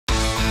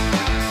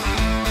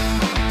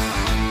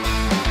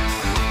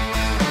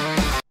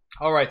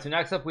All right, so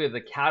next up we have the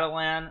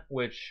Catalan,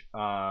 which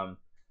of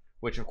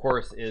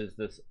course is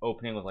this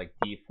opening with like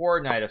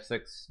d4, knight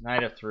f6,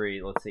 knight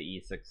f3, let's say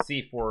e6,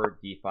 c4,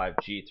 d5,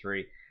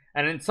 g3,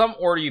 and in some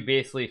order you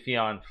basically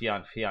fian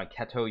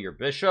keto your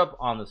bishop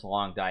on this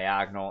long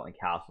diagonal and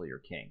castle your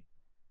king.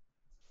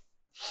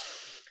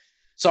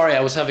 Sorry,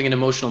 I was having an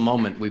emotional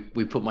moment. We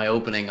put my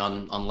opening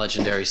on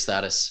legendary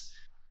status.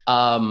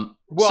 Well,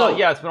 so,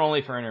 yeah, it's been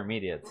only for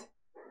intermediates.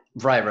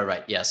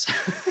 Right. Yes.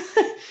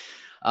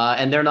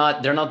 And they're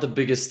not the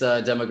biggest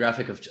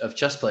demographic of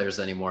chess players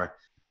anymore.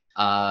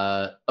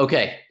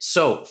 Okay,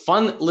 so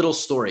fun little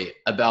story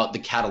about the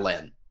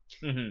Catalan.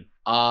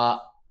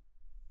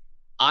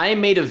 I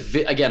made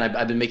again,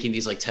 I've been making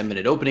these like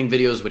 10-minute opening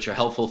videos, which are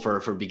helpful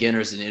for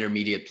beginners and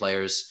intermediate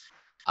players.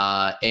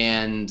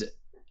 And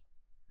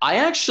I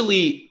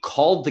actually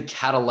called the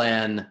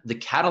Catalan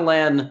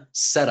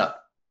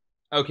setup.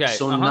 Okay.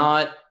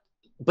 So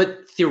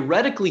but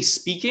theoretically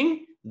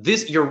speaking,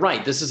 you're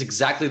right. This is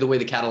exactly the way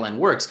the Catalan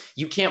works.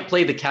 You can't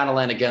play the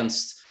Catalan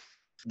against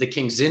the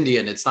King's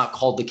Indian. It's not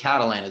called the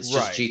Catalan. It's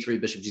just G3,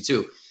 Bishop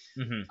G2.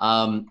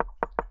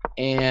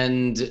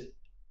 And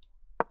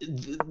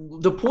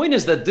the point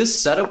is that this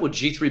setup with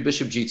G3,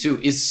 Bishop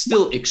G2 is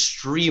still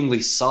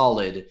extremely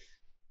solid.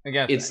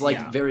 It's like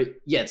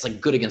it's like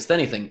good against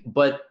anything,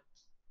 but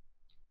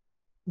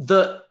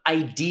the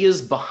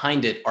ideas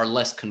behind it are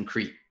less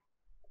concrete.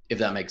 If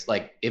that makes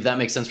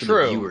sense for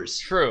the viewers.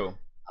 True.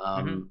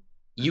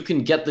 You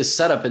can get this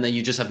setup and then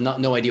you just have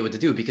no idea what to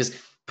do, because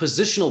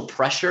positional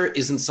pressure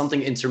isn't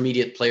something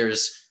intermediate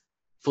players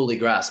fully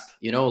grasp.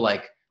 You know,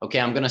 like, okay,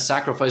 I'm going to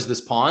sacrifice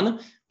this pawn,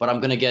 but I'm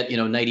going to get,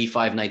 knight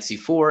e5, knight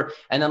c4.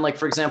 And then, like,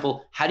 for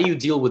example, how do you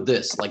deal with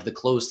this? Like the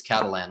closed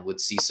Catalan with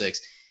c6.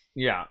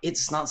 Yeah.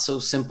 It's not so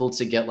simple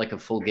to get like a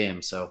full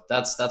game. So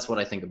that's what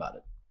I think about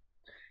it.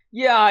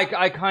 Yeah,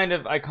 I kind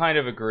of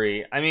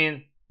agree. I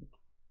mean,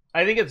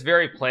 I think it's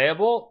very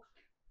playable,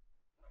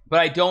 but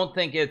I don't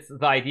think the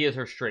ideas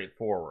are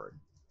straightforward.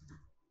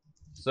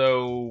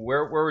 So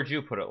where would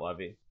you put it,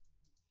 Levy?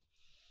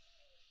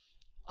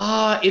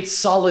 It's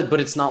solid,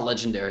 but it's not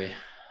legendary.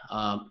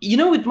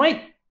 It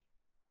might.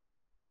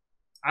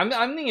 I'm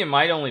thinking it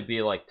might only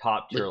be like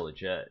top tier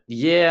legit.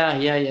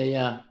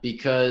 Yeah.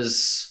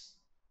 Because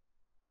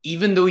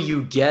even though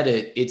you get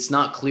it, it's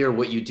not clear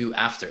what you do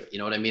after. You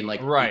know what I mean?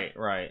 Like right.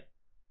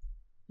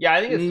 Yeah,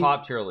 I think it's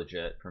top tier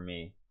legit for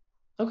me.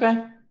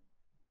 Okay.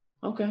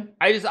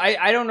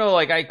 I don't know.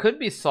 Like, I could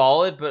be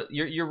solid, but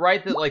you're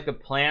right that like the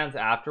plans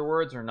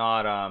afterwards are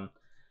not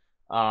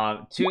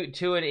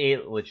 2 and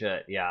 8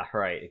 legit. Yeah,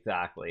 right,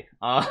 exactly.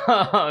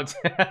 Right.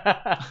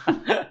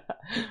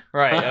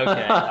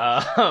 Okay.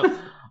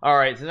 All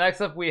right. So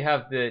next up we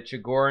have the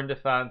Chigorin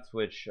Defense,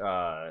 which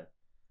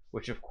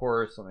of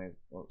course,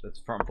 it's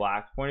from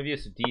Black's point of view.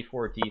 So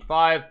d4,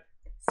 d5,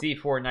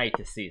 c4, knight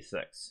to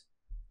c6.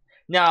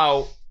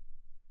 Now.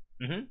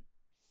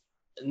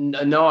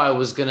 No, I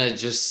was gonna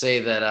just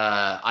say that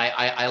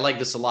I like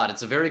this a lot.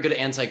 It's a very good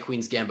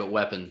anti-Queen's Gambit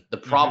weapon. The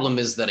problem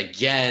is that,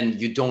 again,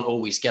 you don't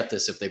always get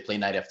this if they play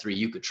knight f3.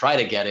 You could try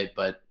to get it,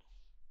 but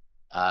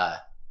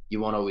you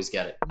won't always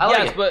get it.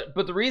 Yes, but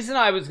the reason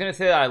I was gonna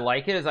say that I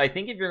like it is I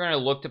think if you're gonna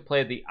look to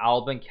play the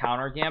Alban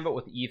counter gambit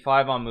with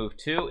e5 on move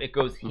 2, it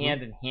goes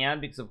hand in hand,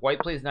 because if white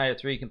plays knight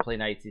f3, you can play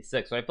knight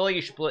c6. So I feel like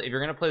you should play, if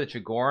you're gonna play the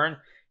Chigorin,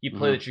 you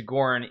play the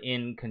Chigorin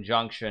in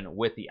conjunction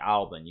with the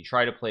Alban. You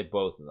try to play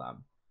both of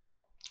them.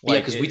 Like, yeah,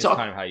 because we talk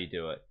kind of how you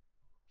do it.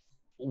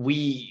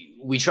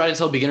 We try to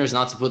tell beginners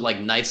not to put like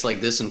knights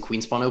like this in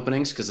queen spawn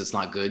openings because it's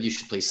not good. You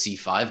should play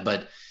c5.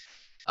 But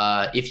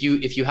if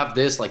you have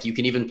this, like, you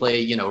can even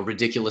play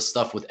ridiculous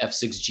stuff with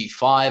f6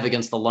 g5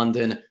 against the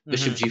London,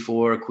 bishop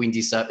g4, queen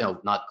d7. No,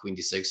 not queen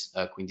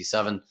d6, queen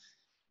d7.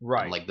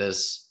 Right, like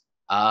this.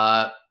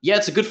 Yeah,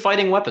 it's a good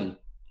fighting weapon.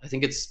 I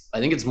think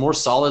it's more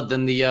solid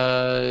than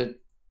the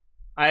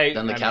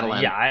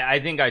Catalan. Yeah, I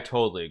think I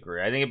totally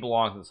agree. I think it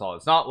belongs in solid.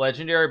 It's not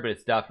legendary, but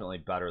it's definitely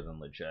better than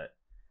legit.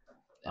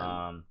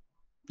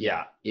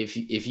 Yeah, if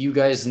you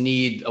guys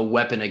need a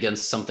weapon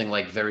against something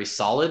like very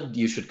solid,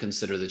 you should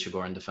consider the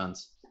Chigorin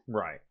Defense.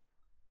 Right.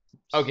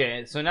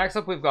 Okay, so next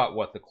up we've got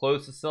the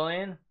closed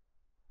Sicilian.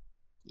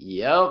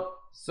 Yep.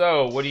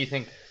 So what do you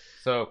think?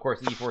 So of course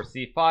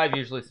e4, c5,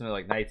 usually something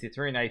like knight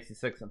c3, knight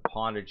c6, and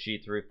pawn to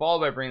g3, followed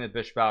by bringing the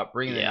bishop out,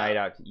 bringing the knight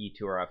out to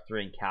e2 or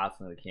f3, and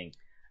castling the king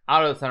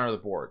out of the center of the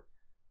board.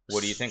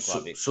 What do you think,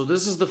 Levy? So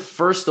this is the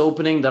first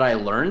opening that I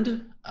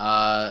learned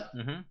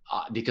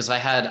because I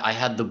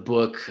had the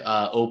book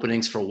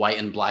Openings for White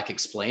and Black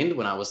Explained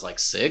when I was like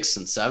 6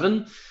 and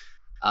 7,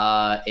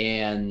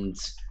 and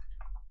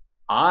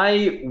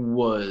I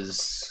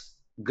was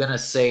gonna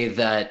say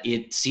that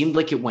it seemed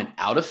like it went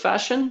out of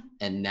fashion,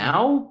 and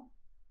now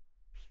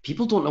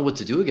people don't know what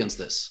to do against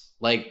this.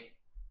 Like,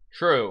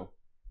 true,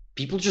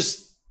 people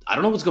just, I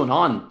don't know what's going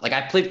on. Like,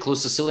 I played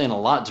closed Sicilian a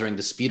lot during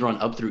the speed run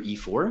up through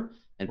e4,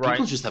 and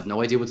people just have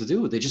no idea what to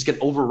do. They just get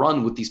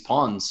overrun with these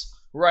pawns.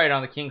 Right,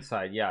 on the king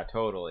side. Yeah,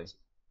 totally.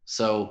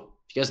 So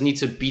you guys need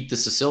to beat the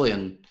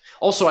Sicilian.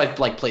 Also, I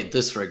played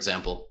this, for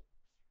example.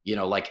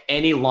 Like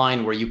any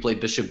line where you play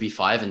bishop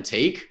b5 and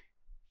take,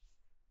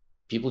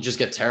 people just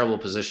get terrible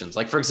positions.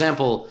 Like for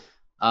example,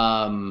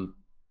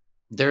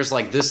 there's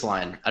like this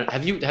line.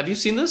 Have you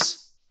seen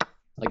this?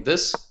 Like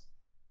this?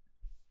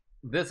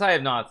 This I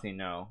have not seen.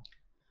 No.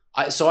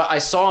 I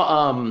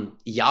saw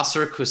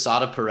Yasser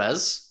Quesada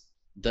Perez.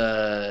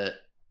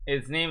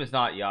 His name is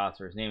not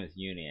Yasser. His name is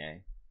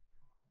Unie.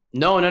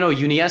 No.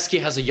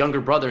 Unieski has a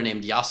younger brother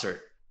named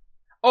Yasser.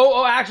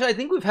 Oh, actually, I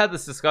think we've had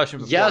this discussion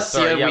before. Yes,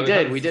 sorry,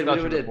 we did.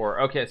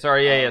 Before. Okay,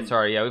 sorry,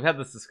 yeah, we've had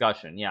this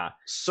discussion, yeah.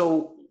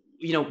 So,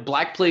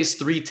 black plays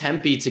 3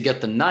 tempi to get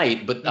the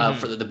knight, but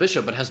for the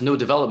bishop, but has no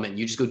development.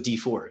 You just go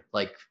d4,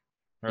 like,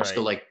 just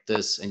go like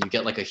this, and you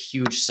get like a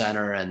huge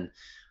center, and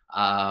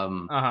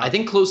I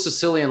think close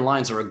Sicilian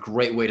lines are a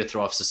great way to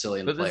throw off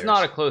Sicilian players. But this is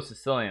not a close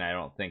Sicilian, I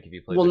don't think, if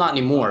you play. Well, not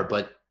anymore,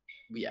 but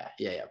yeah.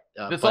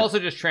 This also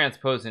just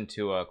transposed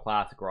into a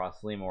classic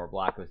Roslima where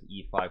black goes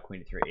e5,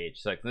 queen to 3,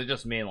 h6. This is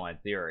just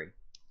mainline theory.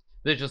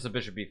 This is just a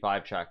bishop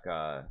b5 check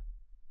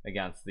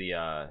against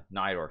the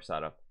Nidor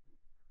setup.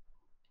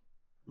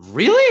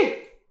 Really?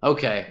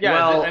 Okay. Yeah,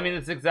 well, I mean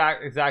it's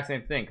exact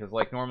same thing, because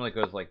like normally it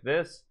goes like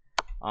this,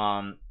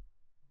 and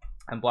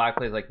black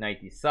plays like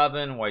knight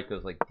d7, white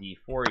goes like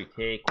d4, you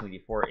take, queen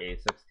d4,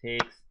 a6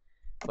 takes.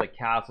 It's like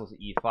castles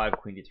e5,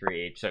 queen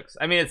d3, h6.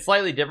 I mean it's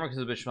slightly different because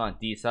the bishop on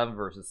d7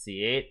 versus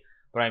c8,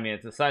 but I mean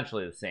it's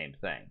essentially the same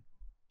thing.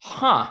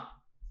 Huh.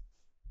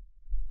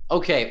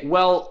 Okay,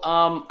 well,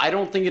 I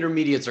don't think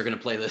intermediates are going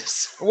to play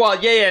this.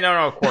 Well, yeah,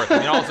 no, of course. I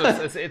mean, also,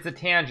 it's a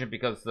tangent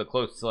because the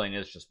close Sicilian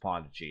is just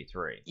pawn to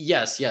g3.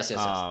 Yes. It's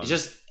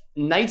just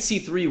knight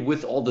c3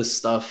 with all this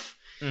stuff.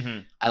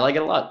 I like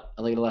it a lot.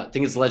 I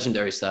think it's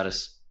legendary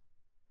status.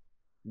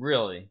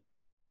 Really?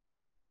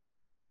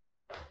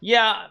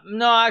 Yeah,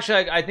 no,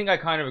 actually, I think I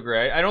kind of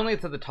agree. I don't think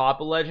it's at the top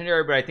of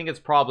legendary, but I think it's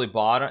probably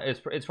bottom.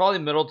 It's probably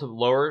middle to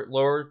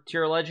lower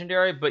tier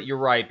legendary. But you're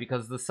right,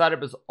 because the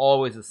setup is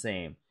always the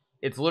same.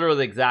 It's literally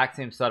the exact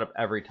same setup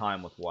every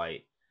time with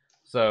white.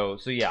 So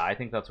yeah, I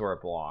think that's where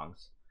it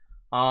belongs.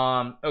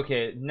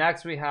 Okay,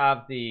 next we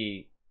have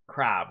the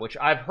crab, which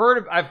I've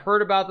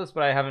heard about this,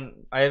 but I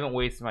haven't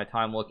wasted my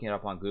time looking it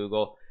up on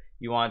Google.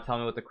 You want to tell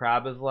me what the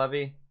crab is,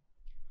 Levy?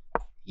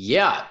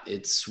 Yeah,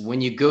 it's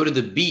when you go to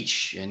the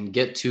beach and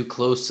get too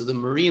close to the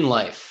marine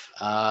life.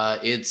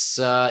 It's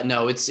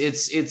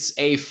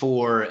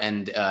A4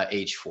 and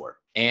H4.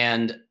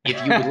 And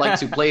if you would like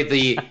to play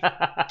the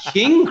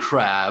king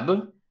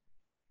crab,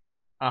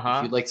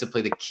 if you'd like to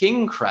play the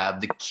king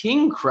crab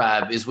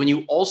is when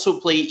you also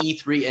play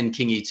E3 and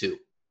king E2.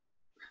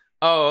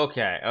 Oh,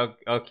 okay.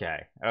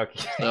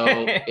 So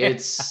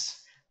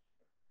it's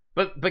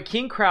but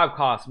king crab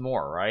costs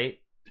more, right?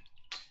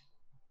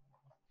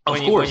 Of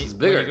course, it's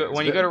bigger.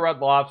 When you go to Red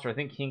Lobster, I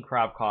think king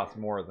crab costs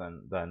more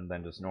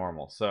than just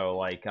normal. So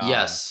like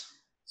yes.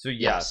 So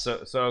yeah, yes.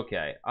 So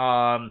okay.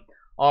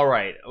 All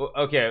right.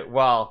 Okay.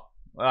 Well,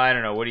 I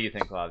don't know. What do you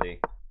think, Levy?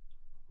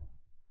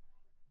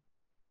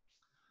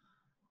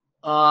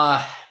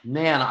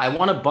 Man, I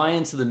want to buy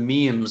into the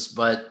memes,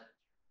 but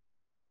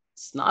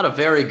it's not a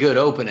very good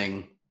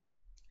opening,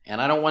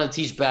 and I don't want to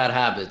teach bad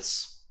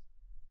habits,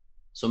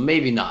 so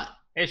maybe not.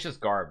 It's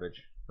just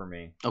garbage for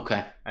me.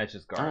 Okay, it's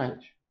just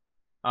garbage.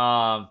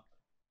 All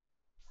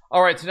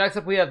right, so next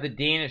up we have the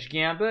Danish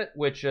Gambit,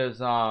 which is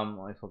let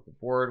me flip the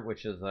board,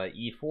 which is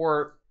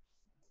e4,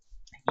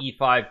 e5,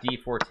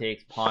 d4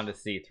 takes, pawn to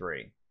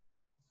c3.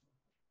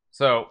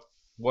 So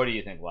what do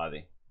you think,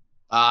 Levy?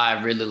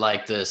 I really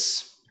like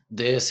this.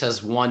 This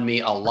has won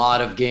me a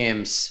lot of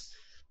games,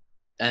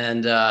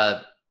 and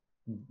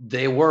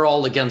they were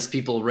all against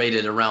people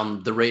rated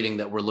around the rating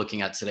that we're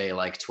looking at today,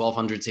 like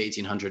 1200 to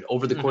 1800.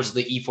 Over the course of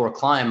the e4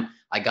 climb,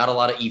 I got a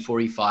lot of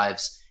e4,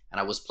 e5s. And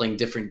I was playing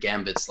different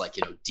gambits, like,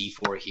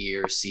 d4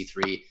 here,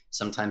 c3,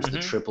 sometimes the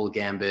triple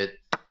gambit.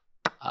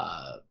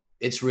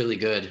 It's really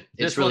good.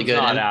 It's really good.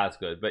 Not as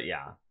good, but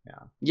yeah.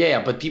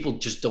 Yeah, but people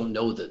just don't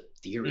know the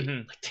theory.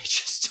 Like, they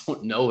just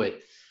don't know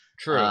it.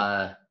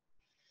 True.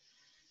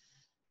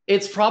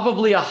 It's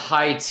probably a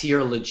high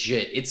tier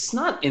legit. It's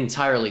not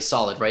entirely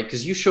solid, right?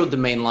 Because you showed the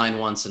main line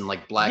once, and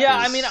like black. Yeah,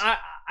 I mean,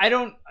 I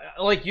don't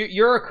like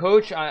you're a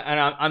coach and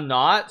I'm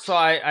not, so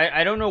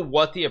I don't know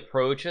what the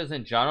approach is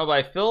in general, but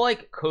I feel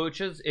like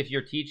coaches, if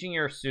you're teaching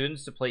your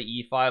students to play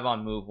e5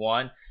 on move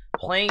 1,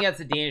 playing against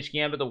the Danish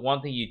Gambit, the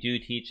one thing you do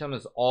teach them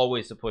is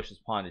always to push his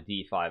pawn to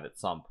d5 at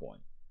some point.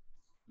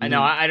 I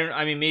know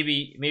I mean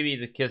maybe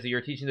the kids that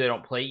you're teaching, they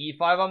don't play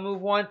e5 on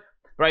move 1,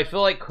 but I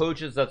feel like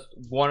coaches, that's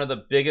one of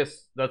the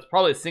biggest, that's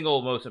probably the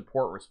single most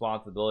important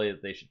responsibility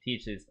that they should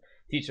teach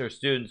their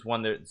students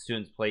when their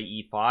students play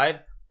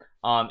e5.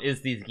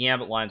 Is these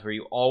gambit lines where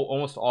you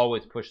almost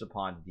always push the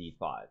pawn to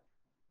d5.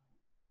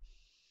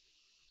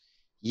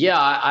 Yeah,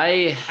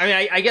 I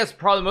mean, I guess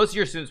probably most of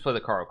your students play the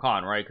Caro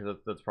Kann, right? Because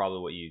that's probably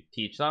what you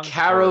teach them.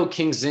 Caro,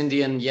 King's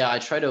Indian, yeah, I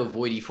try to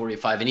avoid e4,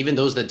 e5, and even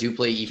those that do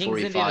play e4, King's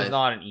e5. Indian is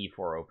not an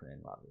e4 opening,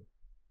 Levy.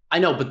 I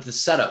know, but the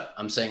setup,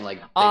 I'm saying, like.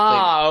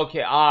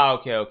 Okay.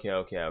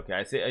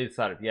 I see. I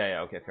setup.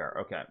 Yeah. Okay, fair.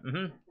 Okay.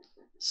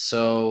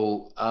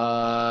 So,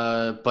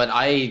 but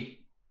I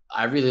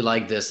really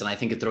like this, and I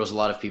think it throws a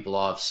lot of people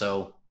off.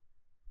 So,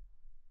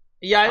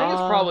 Yeah, I think it's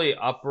probably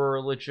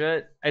upper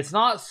legit. It's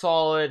not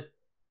solid.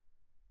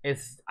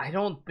 I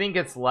don't think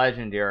it's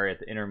legendary at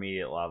the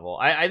intermediate level.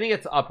 I think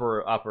it's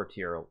upper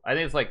tier. I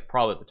think it's like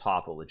probably at the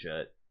top of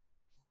legit.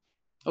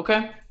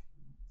 Okay.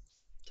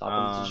 Top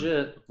of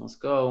legit. Let's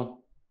go.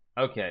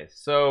 Okay,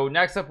 so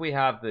next up we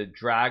have the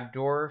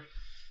Dragdorf,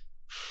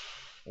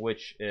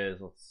 which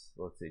is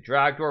let's see,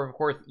 Dragdorf, of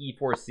course,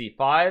 e4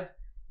 c5,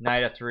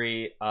 knight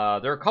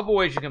f3. There are a couple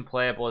ways you can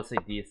play it, but let's say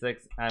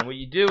d6. And what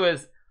you do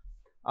is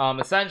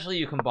essentially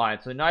you combine.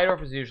 So knight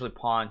is usually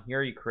pawn.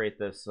 Here you create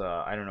this.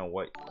 I don't know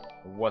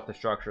what the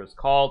structure is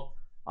called.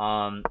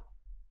 Or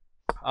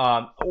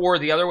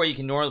the other way you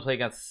can normally play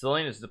against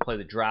Sicilian is to play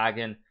the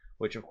dragon,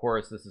 which of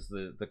course this is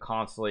the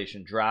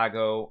constellation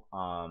Drago,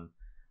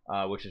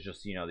 which is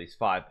just, you know, these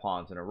 5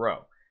 pawns in a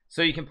row.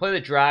 So you can play the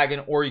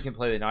dragon or you can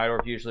play the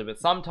Najdorf usually, but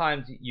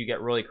sometimes you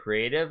get really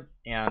creative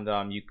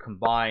and you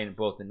combine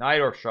both the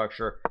Najdorf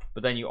structure,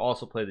 but then you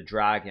also play the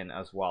dragon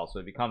as well. So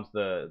it becomes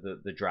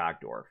the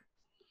Dragdorf.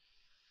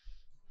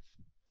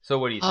 So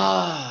what do you think?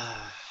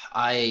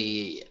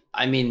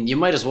 I mean, you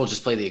might as well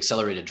just play the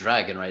accelerated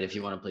dragon, right? If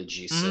you want to play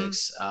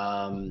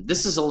g6.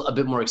 This is a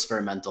bit more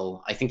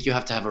experimental. I think you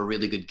have to have a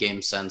really good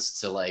game sense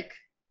to like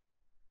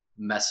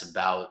mess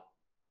about.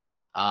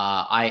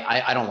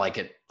 I don't like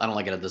it. I don't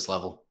like it at this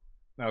level.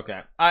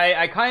 Okay,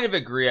 I kind of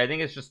agree. I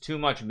think it's just too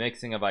much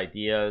mixing of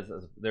ideas.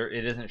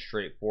 It isn't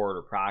straightforward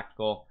or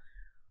practical.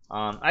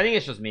 I think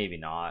it's just maybe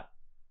not.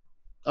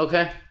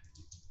 Okay.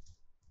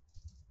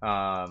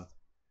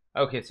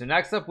 Okay, so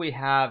next up we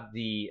have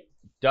the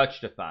Dutch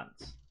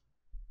defense.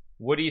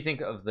 What do you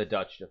think of the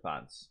Dutch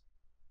defense?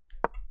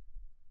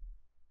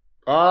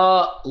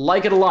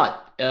 Like it a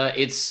lot.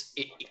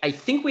 I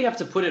think we have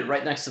to put it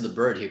right next to the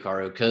bird,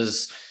 Hikaru,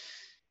 because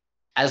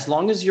as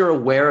long as you're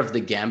aware of the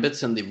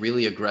gambits and the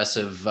really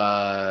aggressive,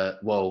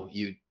 whoa,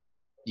 you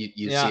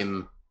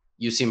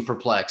seem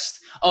perplexed.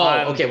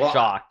 Oh, okay, well,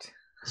 shocked.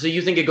 So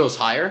you think it goes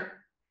higher?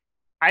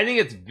 I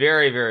think it's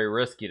very, very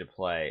risky to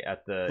play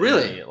at the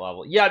intermediate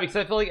level. Yeah, because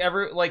I feel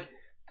like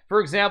for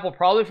example,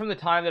 probably from the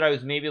time that I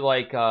was maybe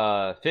like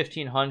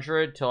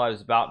 1500 till I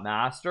was about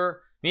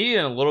master, maybe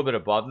even a little bit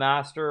above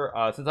master,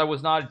 since I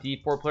was not a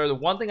d4 player, the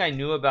one thing I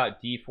knew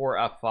about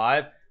d4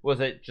 f5 was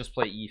that just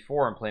play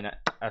e4 and play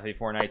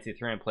f4 knight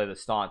c3 and play the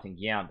Staunton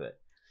Gambit.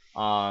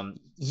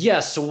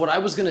 Yes, so what I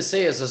was gonna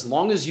say is, as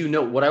long as you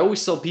know, what I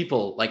always tell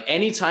people, like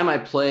anytime I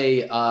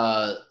play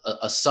a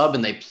sub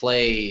and they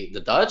play the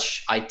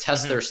Dutch, I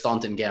test their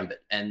Staunton Gambit,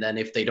 and then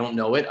if they don't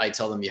know it, I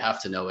tell them you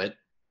have to know it.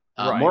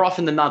 Right. More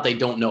often than not, they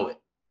don't know it.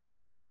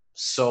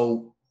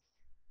 So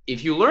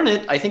if you learn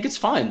it, I think it's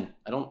fine.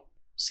 I don't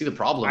see the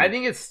problem. I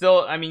think it's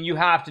still, I mean, you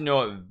have to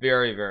know it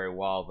very, very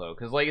well though,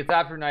 because like it's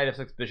after knight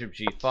f6, bishop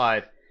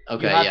g5.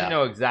 Okay, you have to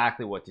know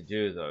exactly what to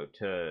do though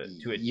to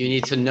you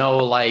need to know,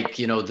 like,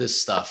 you know, this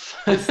stuff.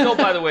 It still,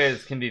 by the way,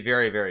 it can be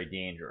very, very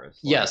dangerous.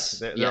 Like,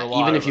 yes,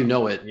 even if you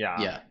know it.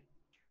 Yeah.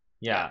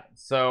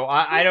 So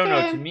I don't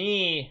know. To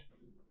me,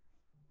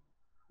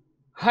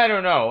 I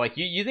don't know. Like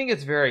you think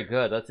it's very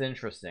good. That's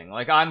interesting.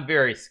 Like I'm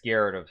very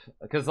scared of,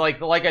 because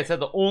like I said,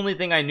 the only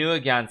thing I knew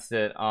against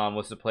it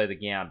was to play the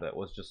gambit,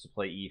 was just to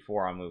play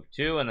e4 on move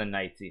 2 and then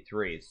knight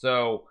c3.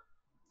 So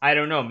I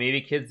don't know.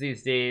 Maybe kids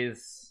these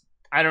days,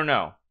 I don't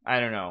know.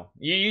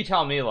 You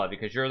tell me, Levy,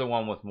 because you're the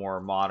one with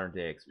more modern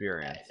day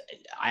experience.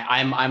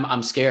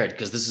 I'm scared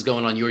because this is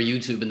going on your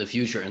YouTube in the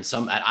future, and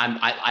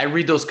I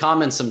read those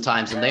comments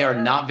sometimes, and they are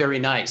not very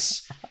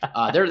nice.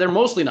 They're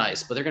mostly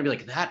nice, but they're gonna be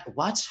like, "That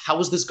what? How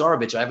is this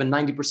garbage? I have a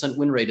 90%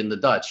 win rate in the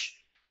Dutch."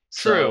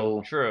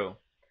 True.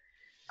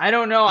 I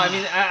don't know. I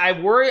mean,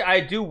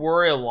 I do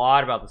worry a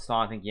lot about the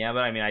Staunton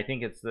Gambit. I mean, I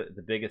think it's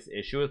the biggest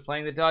issue with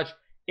playing the Dutch.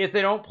 If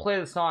they don't play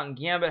the Staunton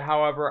Gambit,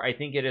 however, I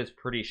think it is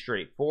pretty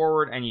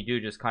straightforward, and you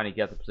do just kind of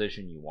get the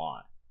position you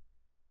want.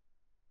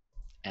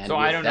 And so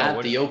I don't know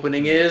what the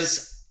opening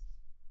is.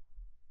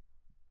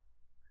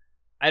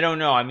 I don't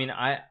know. I mean,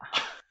 I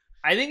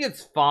think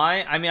it's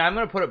fine. I mean, I'm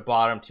gonna put it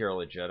bottom tier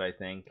legit. I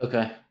think.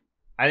 Okay.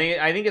 I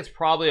think it's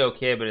probably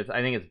okay, but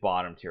I think it's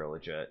bottom tier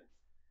legit.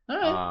 All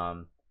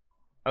right.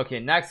 Okay.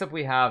 Next up,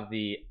 we have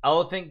the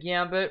Elephant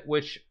Gambit,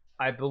 which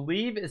I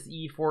believe is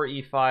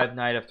e4, e5,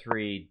 knight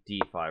f3,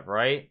 d5,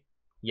 right?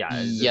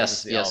 Yeah.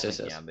 Yes.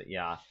 Gambit,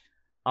 yeah.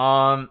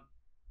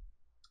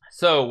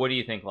 So what do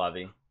you think,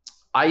 Levy?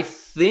 I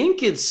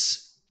think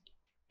it's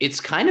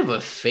kind of a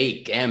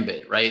fake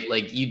gambit, right?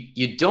 Like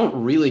you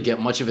don't really get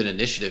much of an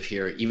initiative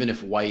here, even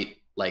if white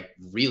like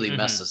really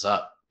messes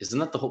up. Isn't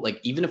that the whole, like,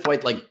 even if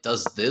white like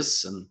does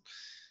this and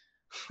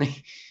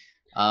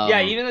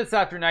yeah, even if it's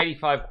after knight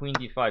e5, queen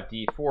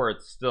d5,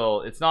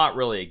 d4, it's not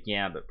really a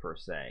gambit per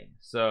se.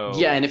 So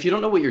yeah, and if you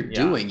don't know what you're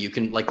doing, you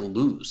can like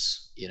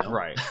lose, you know,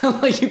 right?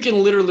 Like you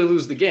can literally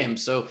lose the game.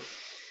 So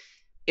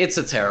it's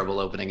a terrible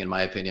opening in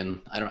my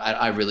opinion.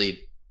 I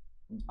really,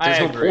 there's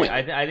no point.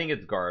 I think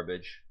it's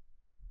garbage.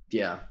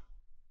 Yeah,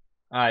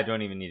 I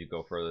don't even need to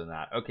go further than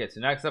that. Okay, so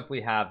next up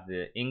we have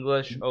the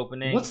English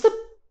opening. What's the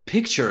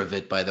picture of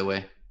it, by the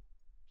way?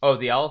 Oh,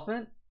 the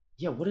elephant?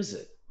 Yeah, what is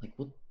it? Like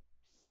what?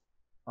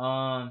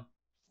 I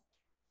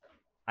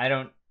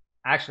don't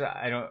Actually,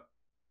 I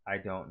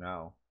don't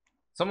know.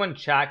 Someone in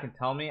chat can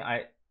tell me.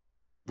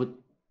 With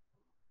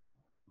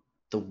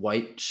the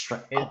white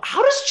stripe. Oh,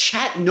 how does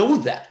chat know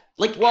that?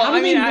 Like, well, how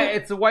do they know?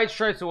 it's a white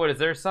stripe. So what is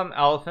there? Some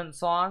elephant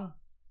song?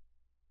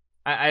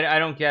 I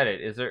don't get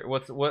it. Is there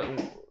what?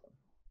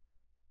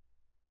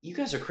 You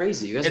guys are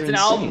crazy. You guys it's are an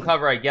insane. album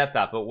cover. I get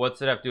that, but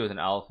what's it have to do with an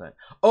elephant?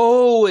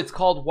 Oh, it's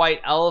called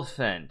White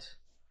Elephant.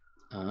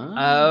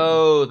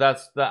 Oh,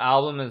 that's the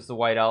album is the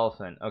White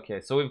Elephant. Okay,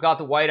 so we've got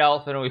the White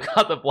Elephant and we've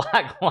got the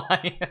Black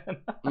Lion.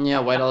 Yeah,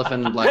 White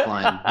Elephant and Black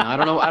Lion. I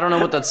don't know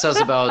what that says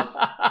about.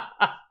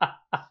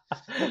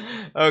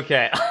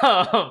 Okay.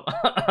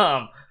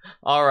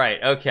 All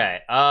right.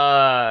 Okay.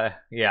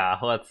 Yeah.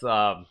 Let's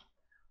get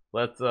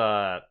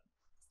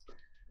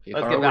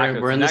back to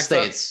it. We're in the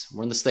States.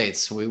 We're in the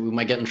States. We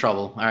might get in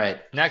trouble. All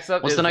right. Next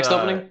up, what's the next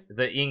opening?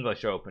 The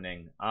English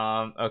opening.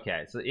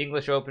 Okay. So the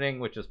English opening,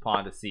 which is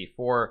pawn to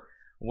c4.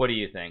 What do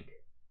you think?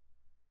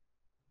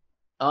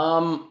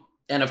 And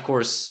of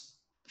course,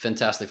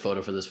 fantastic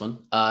photo for this one.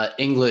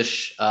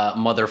 English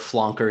mother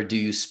flonker, do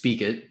you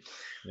speak it?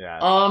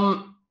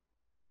 Yeah.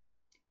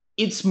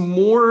 It's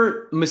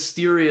more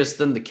mysterious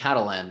than the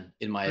Catalan,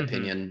 in my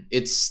opinion.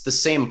 It's the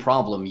same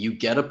problem. You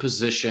get a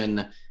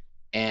position,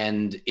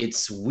 and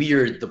it's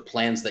weird the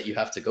plans that you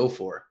have to go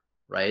for,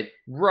 right?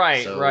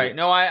 Right, right.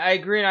 No, I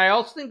agree, and I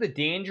also think the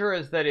danger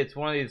is that it's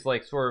one of these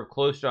like sort of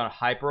close to a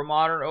hyper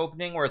modern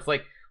opening where it's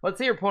like, let's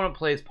say your opponent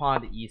plays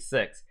pawn to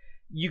e6.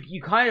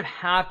 You kind of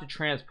have to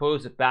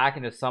transpose it back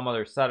into some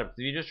other setup. If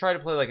you just try to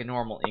play like a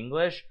normal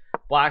English,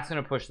 black's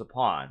going to push the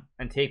pawn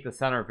and take the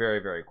center very,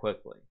 very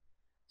quickly.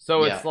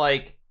 So it's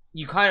like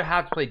you kind of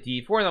have to play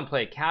d4 and then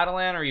play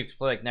Catalan, or you have to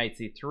play like knight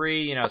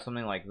c3, you know,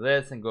 something like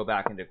this, and go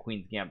back into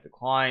Queen's Gambit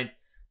decline.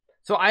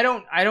 So I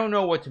don't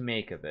know what to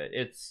make of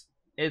it.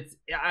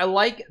 I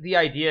like the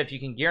idea if you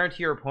can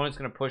guarantee your opponent's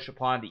going to push a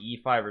pawn to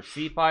e5 or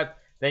c5,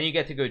 then you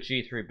get to go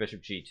g3,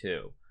 bishop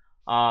g2.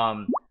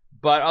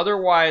 But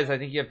otherwise, I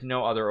think you have to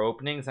know other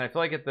openings. And I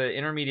feel like at the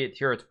intermediate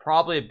tier, it's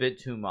probably a bit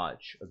too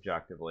much,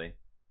 objectively.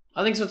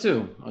 I think so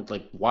too.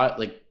 Like, why?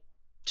 Like,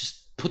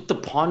 just put the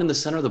pawn in the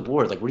center of the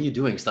board. Like, what are you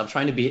doing? Stop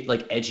trying to be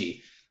like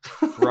edgy.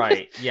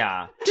 Right?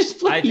 Yeah. Just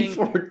play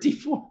e4,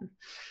 d4.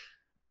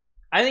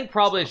 I think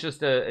probably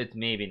it's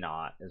maybe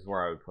not is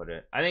where I would put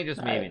it. I think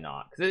just maybe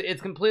not, because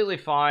it's completely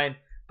fine,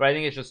 but I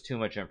think it's just too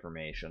much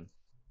information.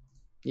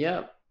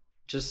 Yeah,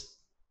 just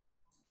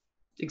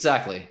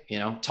exactly. You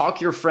know,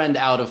 talk your friend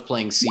out of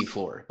playing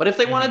c4. But if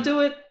they want to do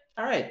it,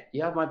 all right,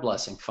 you have my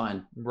blessing.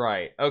 Fine.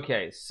 Right.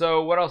 Okay.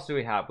 So what else do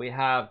we have? We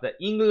have the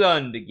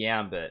Englund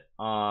Gambit,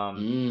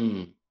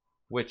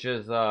 which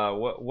is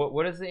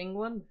what is the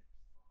England?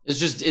 It's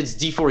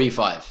d4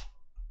 e5.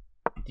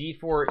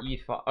 d4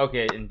 e5.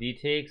 Okay, and d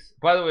takes.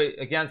 By the way,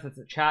 again, since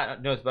the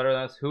chat knows better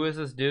than us, who is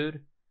this dude?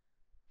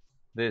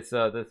 This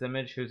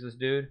image. Who's this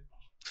dude?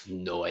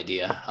 No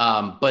idea.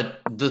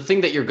 But the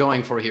thing that you're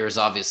going for here is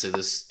obviously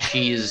this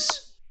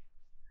cheese.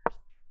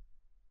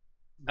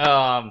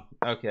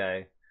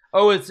 Okay.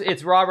 Oh,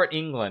 it's Robert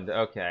Englund.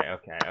 Okay.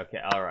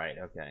 All right.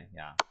 Okay.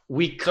 Yeah.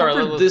 We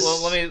covered this.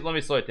 Let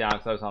me slow it down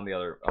because I was on the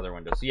other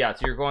window. So yeah.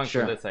 So you're going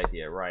for this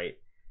idea, right?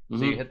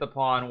 So you hit the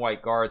pawn.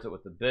 White guards it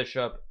with the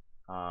bishop.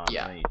 And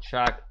then you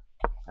check,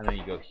 and then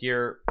you go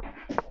here.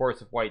 Of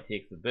course, if white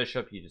takes the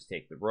bishop, you just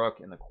take the rook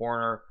in the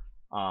corner,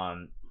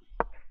 and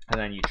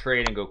then you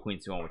trade and go queen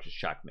c1, which is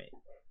checkmate.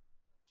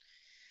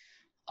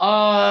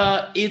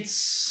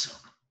 It's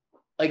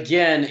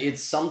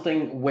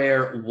something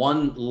where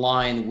one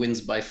line wins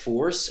by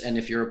force, and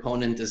if your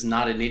opponent is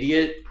not an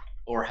idiot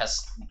or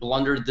has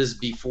blundered this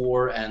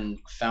before and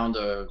found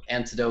an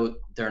antidote,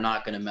 they're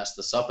not going to mess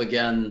this up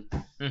again.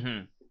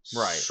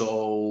 Right.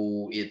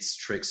 So it's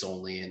tricks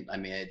only, and I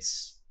mean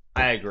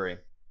I agree.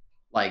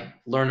 Like,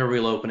 learn a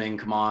real opening.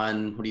 Come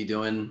on, what are you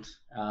doing?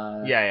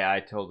 Yeah,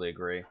 I totally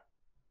agree.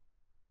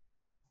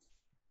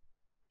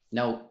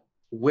 Now,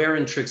 where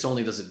in tricks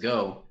only does it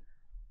go?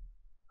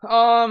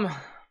 I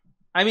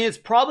mean, it's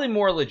probably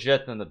more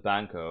legit than the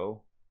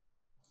Banco.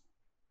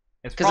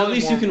 Because at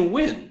least you can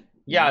win.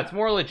 Yeah, it's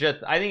more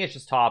legit. I think it's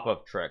just top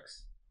of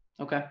tricks.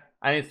 Okay.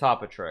 I think it's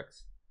top of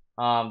tricks.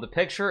 The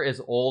picture is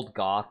old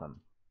Gotham.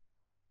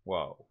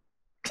 Whoa.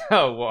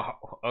 Oh,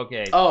 whoa.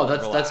 Okay. Oh,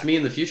 that's me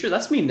in the future?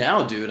 That's me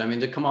now, dude. I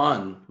mean, come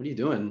on. What are you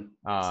doing?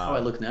 That's how I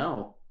look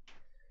now.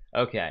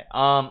 Okay.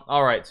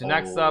 All right. So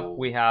next up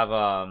we have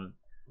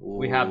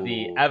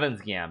the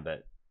Evans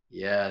Gambit.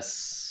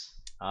 Yes.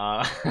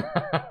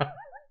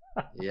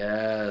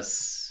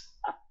 Yes.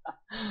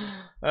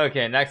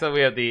 Okay, next up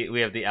we have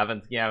the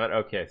Evans Gambit.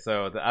 Okay,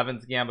 so the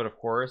Evans Gambit, of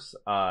course,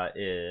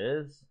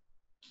 is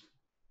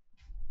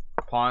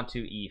pawn to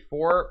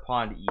e4,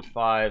 pawn to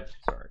e5,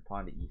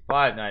 pawn to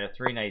e5, knight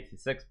f3, knight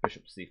c6,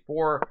 bishop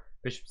c4,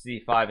 bishop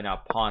c5, and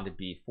now pawn to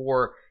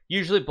b4.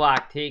 Usually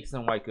black takes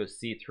and white goes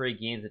c3,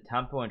 gains a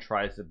tempo, and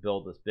tries to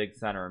build this big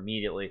center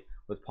immediately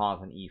with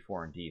pawns on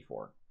e4 and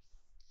d4.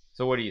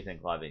 So what do you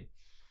think, Levy?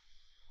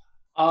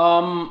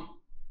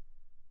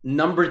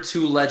 Number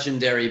 2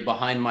 legendary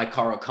behind my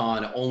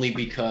Caro-Kann, only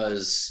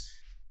because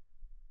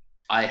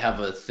I have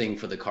a thing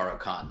for the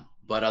Caro-Kann.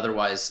 but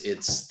otherwise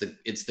it's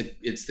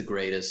the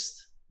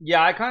greatest.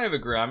 Yeah, I kind of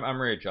agree.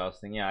 I'm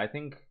readjusting. Yeah, I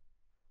think.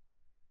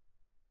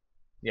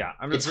 Yeah,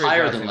 I'm just it's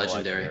higher than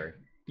legendary. legendary.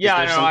 Yeah,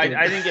 I know.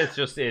 I think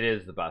it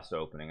is the best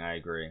opening. I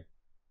agree.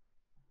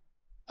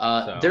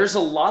 There's a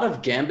lot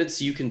of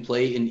gambits you can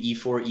play in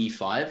e4,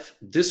 e5.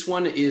 This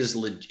one is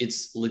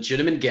it's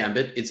legitimate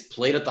gambit. It's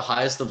played at the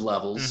highest of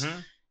levels,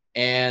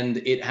 and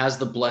it has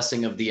the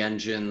blessing of the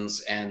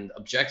engines. And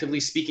objectively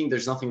speaking,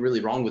 there's nothing really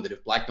wrong with it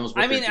if Black knows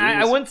what they're doing.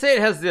 I wouldn't say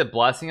it has the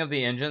blessing of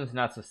the engines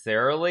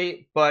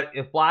necessarily, but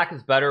if Black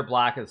is better,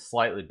 Black is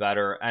slightly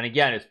better. And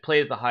again, it's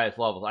played at the highest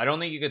levels. I don't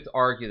think you could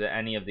argue that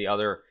any of the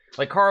other,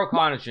 like Caro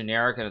Kann is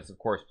generic and it's of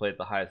course played at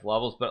the highest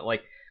levels, but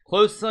like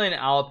Close Sicilian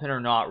and Alapin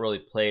are not really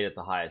played at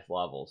the highest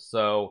levels.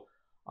 So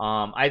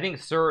I think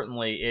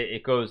certainly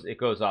it goes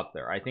up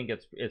there. I think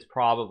it's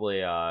probably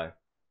yeah,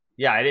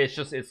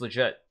 it's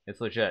legit. It's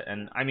legit.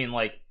 And I mean,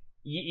 like,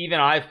 even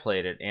I've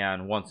played it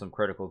and won some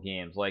critical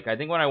games. Like, I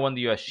think when I won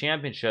the US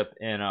Championship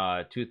in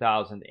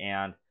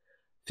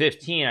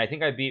 2015, I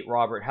think I beat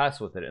Robert Hess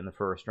with it in the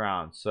first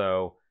round.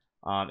 So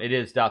it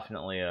is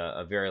definitely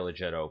a very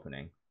legit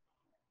opening.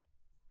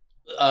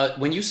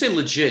 When you say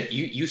legit,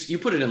 you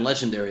put it in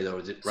legendary though,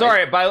 is it right?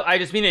 Sorry, but I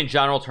just mean in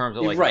general terms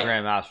at like the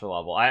grandmaster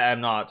level.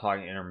 I'm not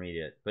talking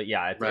intermediate, but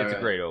yeah, it's a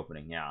great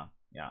opening. Yeah.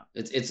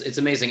 It's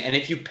amazing. And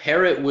if you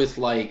pair it with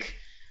like,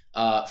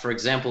 for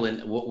example, in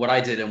what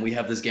I did, and we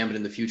have this gambit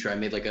in the future, I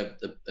made like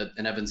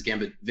an Evans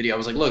Gambit video. I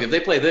was like, look, if they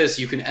play this,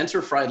 you can enter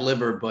fried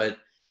liver, but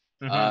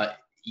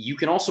you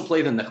can also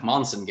play the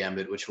Nachmansen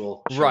Gambit, which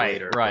we'll show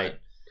later. Right.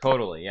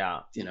 Totally,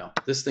 yeah. You know,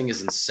 this thing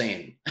is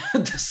insane.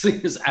 This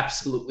thing is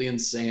absolutely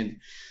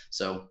insane.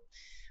 So,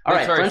 all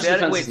right.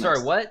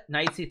 Sorry, what?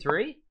 Knight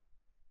C3?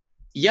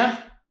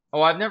 Yeah.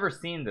 Oh, I've never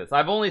seen this.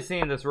 I've only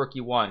seen this Rookie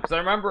 1 because I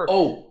remember.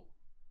 Oh,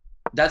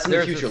 that's in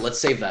the future. Let's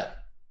save that.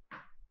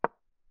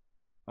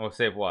 Oh,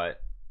 save what?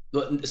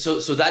 So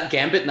that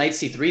Gambit Knight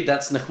C3,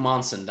 that's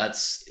Nachmansen.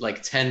 That's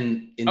like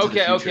 10 into the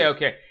future.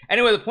 Okay.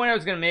 Anyway, the point I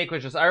was going to make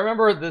was just I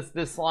remember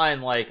this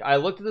line. Like I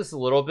looked at this a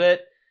little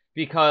bit.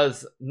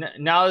 Because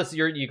now this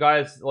you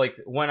guys, like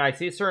when I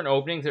see certain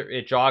openings,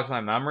 it jogs my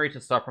memory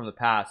to stuff from the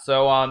past.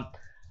 So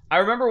I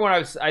remember when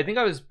I think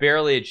I was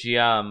barely a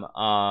GM.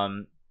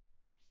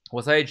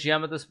 Was I a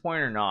GM at this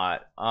point or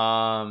not?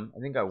 I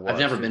think I was. I've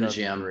never been a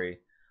GM.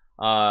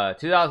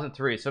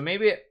 2003. So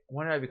maybe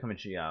when did I become a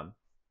GM?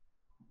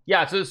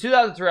 Yeah, so it was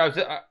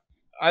 2003.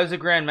 I was a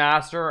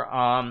grandmaster.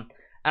 And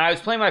I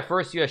was playing my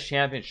first US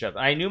championship.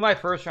 And I knew my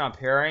first round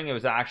pairing. It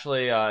was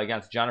actually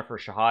against Jennifer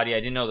Shahadi.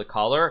 I didn't know the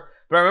color.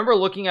 But I remember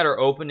looking at her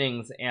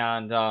openings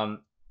and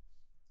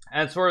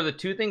sort of the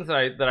two things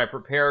that I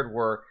prepared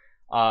were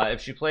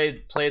if she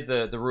played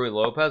the Rui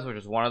Lopez, which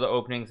is one of the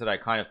openings that I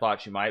kind of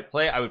thought she might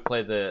play, I would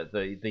play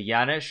the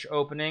Yenish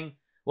opening.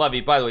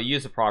 Levy, by the way,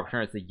 use the proper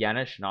term. It's the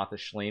Yenish, not the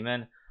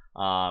Schliemann.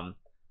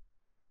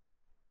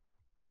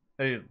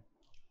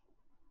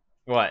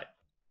 What?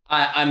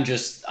 I'm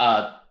just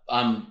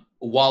I'm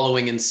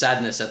wallowing in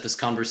sadness at this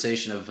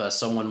conversation of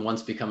someone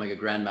once becoming a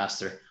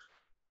grandmaster.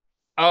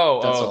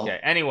 Oh, okay.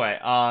 Anyway,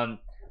 but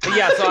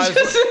yeah, so I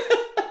was,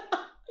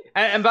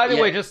 and by the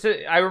way,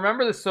 I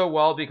remember this so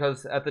well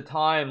because at the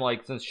time,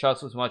 like since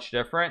chess was much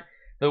different,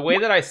 the way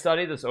that I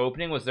studied this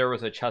opening was there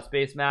was a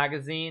chess-based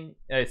magazine.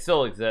 It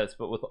still exists,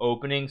 but with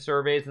opening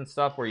surveys and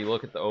stuff where you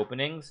look at the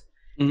openings,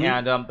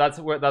 and that's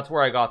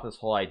where I got this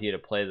whole idea to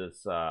play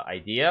this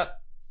idea.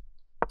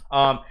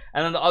 And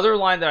then the other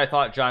line that I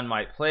thought John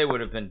might play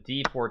would have been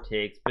d4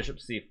 takes, bishop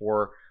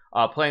c4.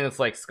 Playing this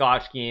like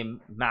Scotch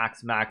game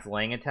max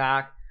laying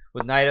attack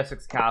with knight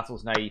f6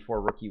 castles, knight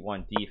e4, rook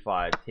e1,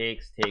 d5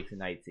 takes and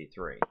knight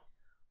c3.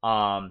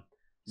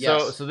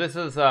 So this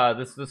is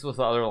this was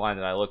the other line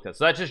that I looked at.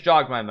 So that just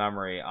jogged my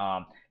memory.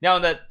 Now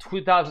in that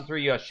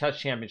 2003 US Chess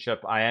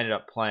Championship, I ended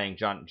up playing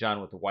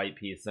John with the white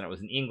piece, and it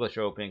was an English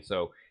opening,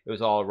 so it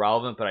was all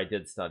irrelevant. But I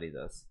did study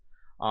this.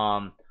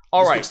 All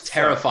right, it's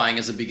terrifying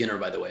as a beginner,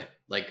 by the way.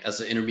 Like as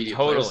an intermediate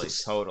player,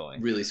 totally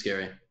really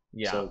scary.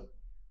 Yeah.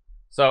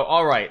 So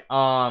all right,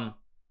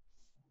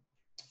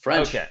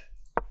 French. Okay,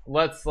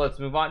 let's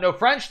move on. No,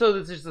 French though.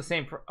 This is the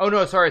same. Oh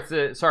no, sorry,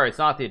 it's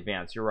not the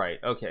advanced. You're right.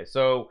 Okay,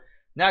 so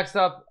next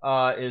up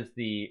is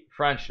the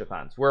French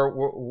defense.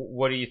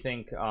 What do you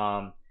think,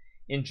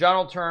 in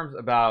general terms,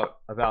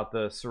 about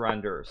the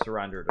surrender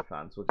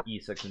defense with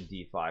e6 and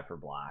d5 for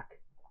Black?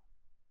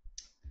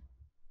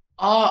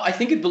 I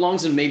think it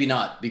belongs in maybe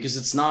not, because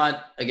it's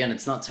not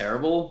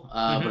terrible,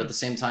 but at the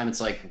same time, it's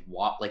like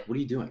what are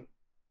you doing?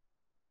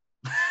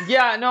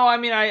 Yeah, no, I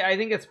mean, I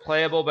think it's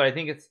playable, but I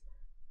think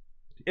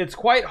it's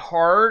quite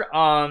hard,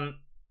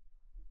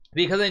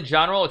 because in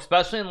general,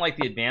 especially in like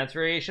the advanced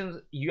variations,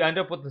 you end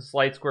up with this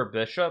light square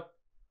bishop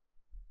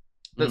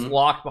that's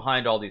locked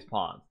behind all these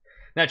pawns.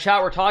 Now,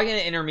 chat, we're talking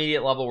at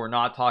intermediate level. We're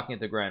not talking at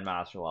the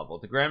grandmaster level.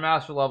 At the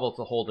grandmaster level, it's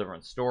a whole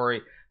different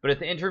story. But at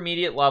the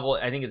intermediate level,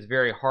 I think it's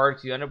very hard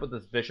because you end up with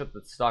this bishop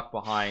that's stuck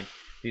behind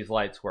these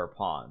light square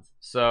pawns.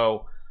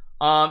 So,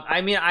 I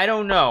mean, I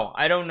don't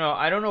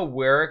know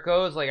where it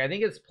goes. Like, I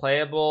think it's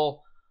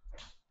playable.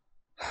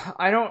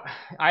 I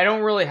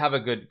don't really have a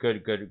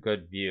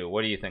good view.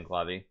 What do you think,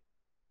 Levy?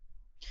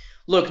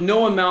 Look,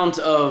 no amount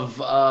of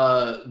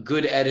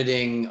good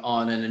editing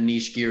on an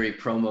Anish Giri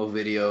promo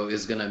video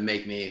is gonna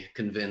make me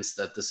convinced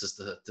that this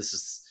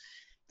is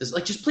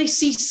like, just play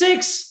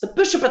c6. The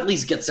bishop at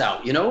least gets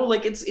out, you know?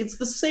 Like it's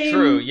the same.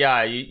 True,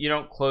 yeah, you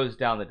don't close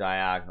down the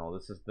diagonal.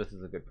 This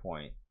is a good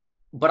point.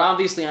 But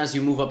obviously, as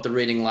you move up the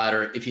rating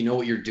ladder, if you know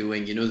what you're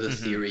doing, you know the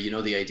theory, you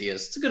know the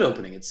ideas, it's a good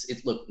opening. It's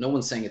look, no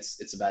one's saying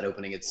it's a bad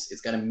opening.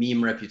 It's got a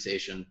meme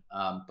reputation.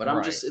 But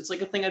I'm just, it's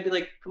like a thing I'd be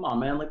like, come on,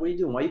 man, like, what are you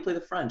doing? Why you play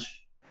the French?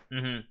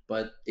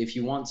 But if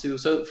you want to,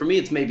 so for me,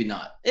 it's maybe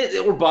not.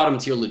 We're bottom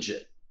tier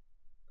legit.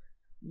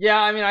 Yeah,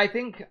 I mean,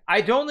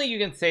 I don't think you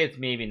can say it's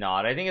maybe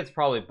not. I think it's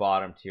probably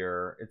bottom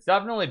tier. It's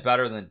definitely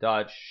better than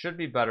Dutch. Should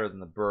be better than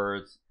the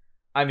Birds.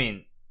 I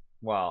mean,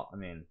 well, I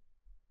mean,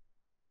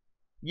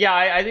 yeah,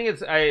 I think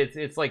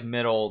it's like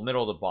middle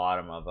to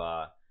bottom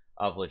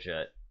of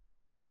legit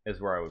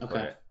is where I would put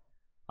it.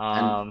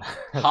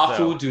 Hafu,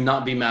 so, do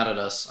not be mad at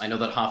us. I know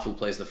that Hafu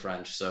plays the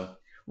French, so.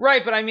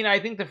 Right, but I mean, I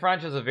think the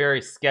French is a very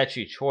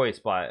sketchy choice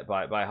by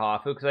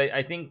Hafu, because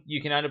I think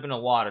you can end up in a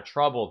lot of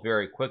trouble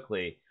very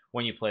quickly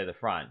when you play the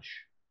French.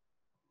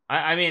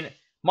 I mean,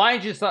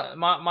 mind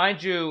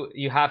you,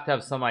 you have to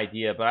have some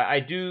idea, but I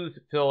do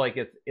feel like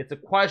it's a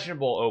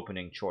questionable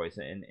opening choice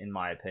in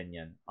my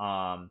opinion.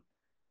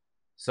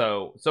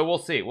 So we'll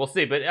see,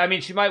 but I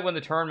mean, she might win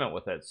the tournament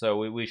with it, so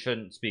we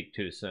shouldn't speak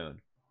too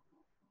soon.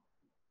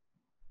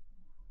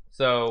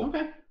 So.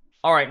 Okay.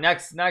 All right,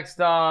 next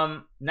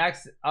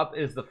up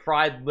is the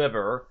fried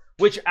liver,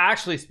 which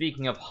actually,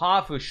 speaking of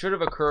Hafu, should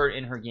have occurred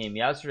in her game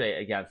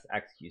yesterday against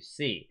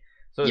XQC.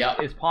 So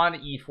it's pawn to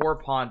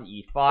e4, pawn to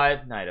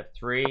e5, knight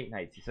f3,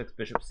 knight c6,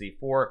 bishop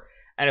c4.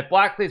 And if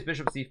black plays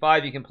bishop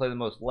c5, you can play the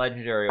most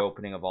legendary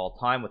opening of all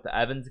time with the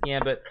Englund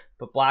Gambit,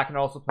 but black can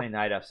also play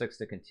knight f6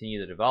 to continue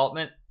the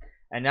development.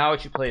 And now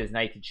what you play is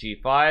knight to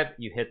g5.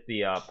 You hit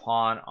the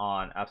pawn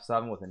on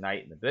f7 with a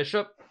knight and the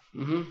bishop.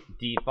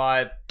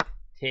 d5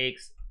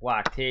 takes,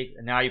 black takes,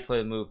 and now you play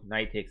the move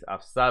knight takes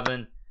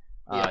f7,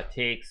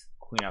 takes,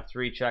 queen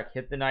f3 check,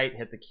 hit the knight,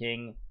 hit the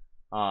king,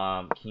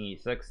 king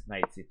e6,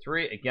 knight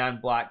c3. Again,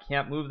 black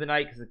can't move the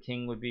knight because the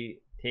king would be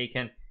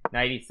taken,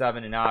 knight e7,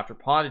 and now after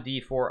pawn to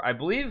d4, I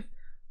believe,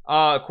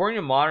 according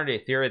to modern day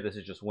theory, this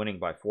is just winning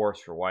by force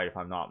for white, if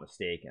I'm not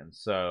mistaken.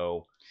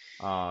 So,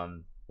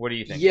 what do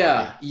you think?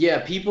 Yeah,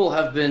 people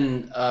have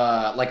been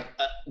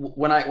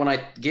when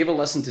I gave a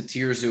lesson to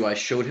Tirzu, I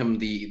showed him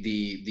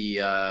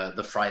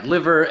the fried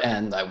liver,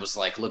 and I was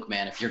like, look,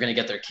 man, if you're gonna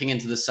get their king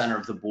into the center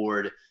of the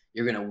board,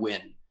 you're gonna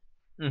win.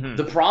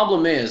 The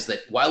problem is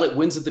that while it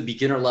wins at the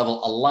beginner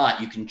level a lot,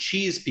 you can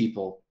cheese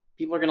people.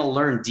 People are gonna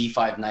learn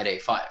d5, knight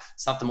a5.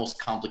 It's not the most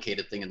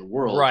complicated thing in the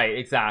world. Right,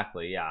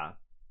 exactly, yeah.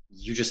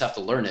 You just have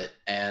to learn it,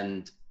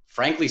 and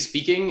frankly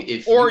speaking,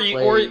 if or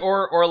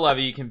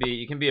Levy, you can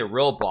be a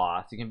real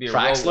boss. You can be a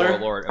real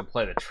warlord and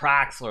play the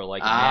Traxler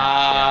like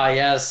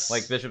yes,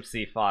 like bishop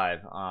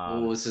c5.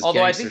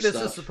 Although I think this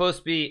is supposed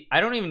to be,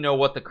 I don't even know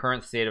what the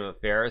current state of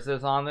affairs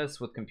is on this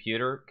with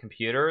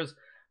computers,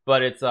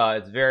 but it's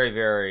very,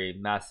 very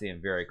messy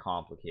and very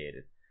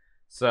complicated.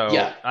 So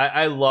yeah,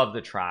 I love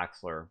the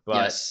Traxler,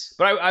 but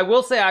I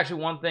will say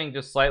actually one thing,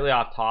 just slightly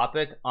off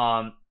topic.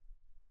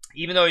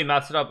 Even though he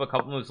messed it up a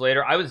couple moves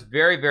later, I was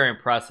very, very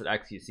impressed that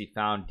XQC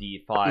found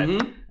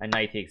d5 and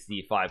knight takes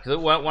d5. Because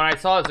when I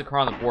saw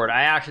Zakar on the board,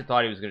 I actually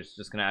thought he was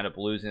just going to end up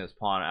losing his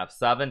pawn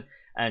f7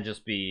 and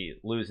just be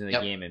losing the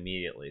game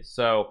immediately.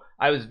 So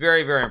I was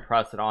very, very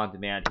impressed that on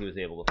demand he was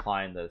able to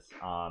find this.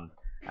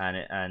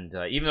 And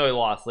even though he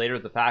lost later,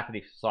 the fact that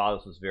he saw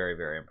this was very,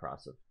 very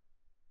impressive.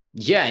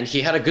 Yeah, and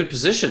he had a good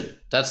position.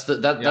 That's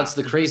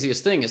the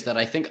craziest thing, is that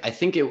I think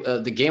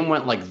the game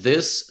went like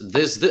this.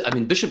 I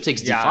mean, bishop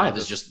takes d5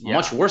 is just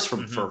much worse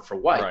for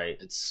white. Right.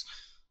 It's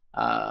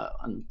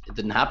it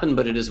didn't happen,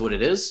 but it is what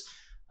it is.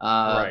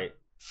 Right.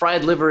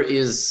 Fried liver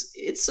it's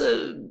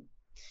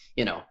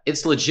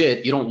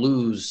legit. You don't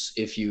lose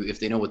if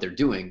they know what they're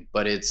doing,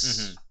 but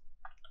it's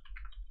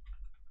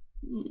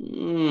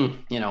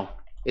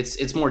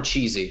it's more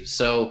cheesy.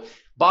 So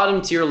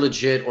bottom tier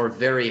legit or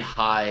very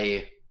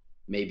high.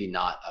 Maybe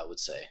not, I would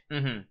say.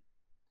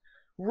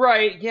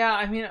 Right, yeah,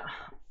 I mean,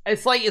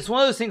 it's one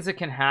of those things that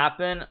can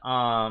happen.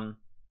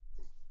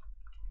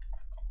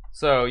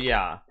 So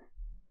yeah.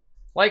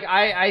 Like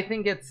I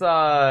think it's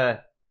I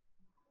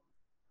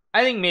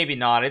think maybe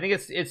not. I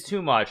think it's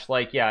too much.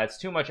 Like, yeah, it's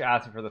too much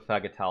asking for the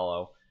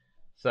Fegatello.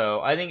 So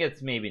I think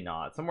it's maybe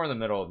not. Somewhere in the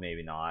middle of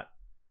maybe not.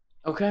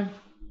 Okay.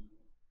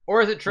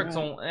 Or is it tricks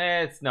only?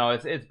 It's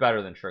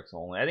better than tricks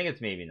only. I think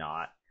it's maybe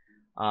not.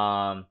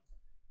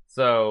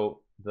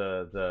 So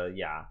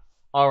yeah.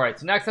 All right,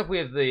 so next up we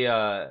have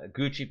the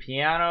Giuoco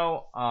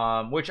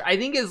Piano, which I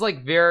think is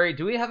like very.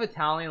 Do we have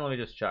Italian? Let me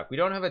just check. We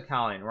don't have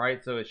Italian,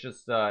 right? So it's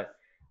just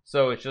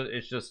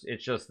it's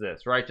just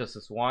this, right? Just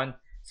this one.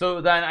 So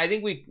then I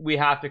think we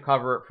have to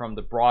cover it from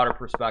the broader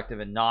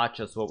perspective and not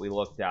just what we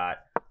looked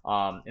at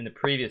in the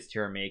previous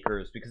tier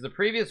makers, because the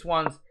previous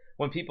ones,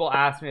 when people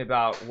ask me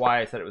about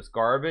why I said it was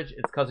garbage,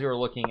 it's because we were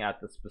looking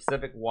at the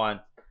specific one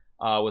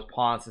with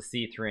pawns to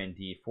c3 and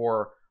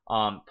d4,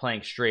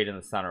 playing straight in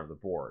the center of the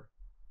board.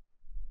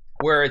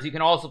 Whereas you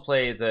can also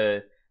play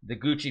the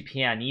Giuoco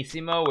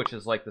Pianissimo, which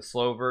is like the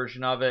slow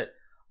version of it,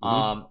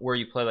 where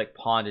you play like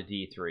pawn to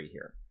d3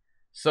 here.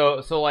 So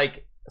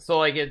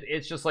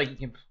it's just like you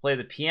can play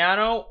the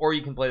piano, or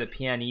you can play the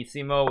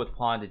pianissimo with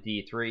pawn to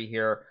d3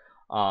 here.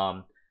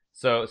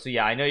 So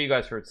yeah, I know you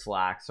guys heard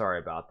Slack. Sorry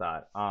about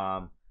that.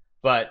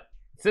 But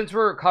since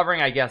we're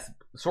covering, I guess,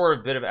 sort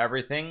of a bit of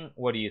everything,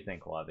 what do you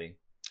think, Levy?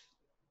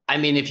 I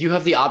mean, if you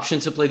have the option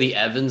to play the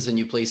Evans and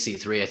you play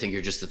c3, I think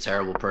you're just a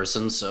terrible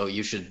person. So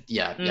you should,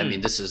 yeah. I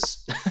mean, this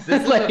is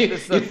this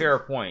is a fair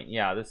point.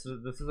 Yeah, this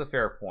is a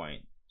fair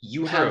point.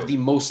 You have the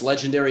most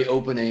legendary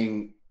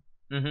opening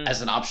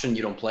as an option.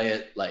 You don't play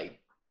it, like.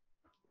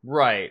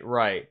 Right.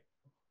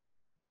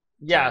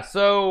 Yeah.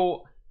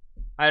 So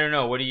I don't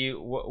know. What do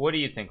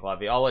you think,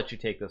 Levy? I'll let you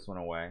take this one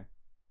away.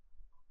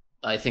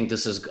 I think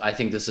this is terrible. I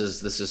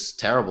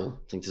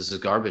think this is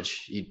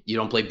garbage. You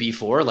don't play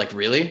b4? Like,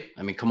 really?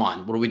 I mean, come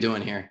on. What are we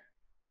doing here?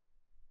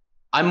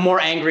 I'm more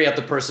angry at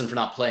the person for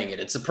not playing it.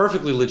 It's a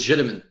perfectly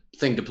legitimate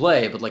thing to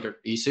play, but like, are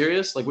you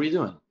serious? Like, what are you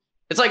doing?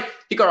 It's like,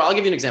 Hikaru, I'll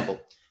give you an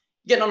example.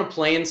 Getting on a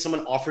plane,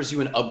 someone offers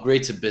you an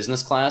upgrade to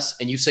business class,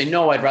 and you say,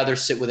 no, I'd rather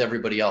sit with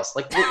everybody else.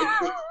 Like,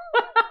 what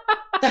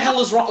the hell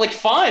is wrong? Like,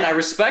 fine, I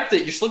respect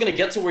it. You're still going to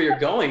get to where you're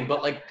going,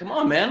 but like, come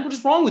on, man. What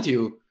is wrong with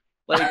you?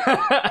 Like,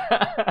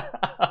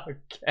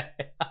 okay.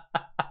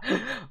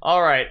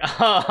 All right.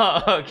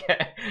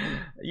 Okay.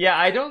 Yeah,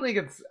 I don't think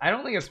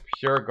it's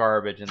pure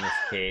garbage in this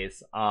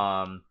case.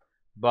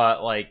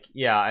 But like,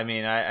 yeah, I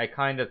mean, I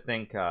kind of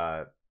think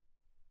it's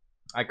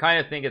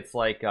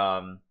like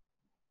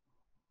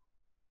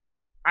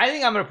I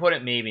think I'm gonna put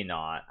it maybe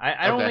not.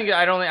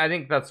 I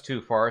think that's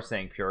too far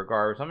saying pure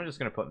garbage. I'm just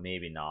gonna put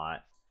maybe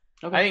not.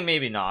 Okay. I think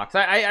maybe not.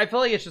 'Cause I feel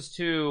like it's just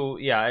too,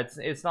 yeah,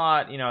 it's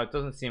not, you know, it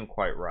doesn't seem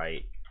quite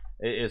right.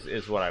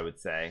 Is what I would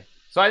say.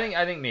 So I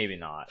think maybe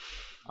not.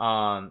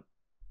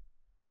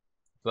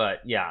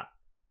 But yeah.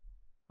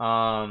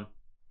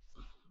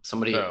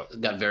 Somebody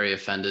got very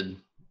offended.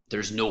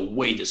 There's no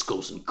way this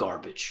goes in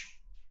garbage.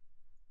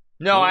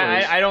 No,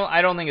 I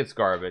don't think it's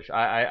garbage.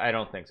 I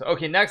don't think so.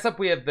 Okay, next up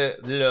we have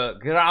the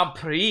Grand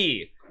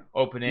Prix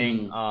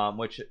opening,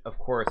 which of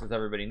course, as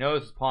everybody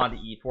knows, is pawn to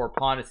e4,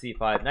 pawn to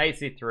c5, knight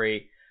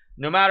c3.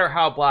 No matter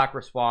how black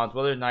responds,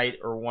 whether knight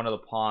or one of the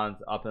pawns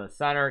up in the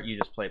center, you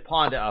just play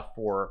pawn to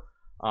f4,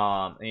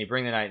 and you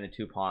bring the knight and the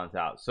two pawns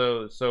out.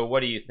 So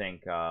what do you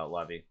think,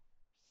 Levy?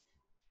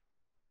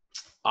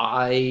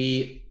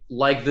 I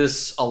like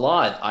this a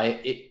lot.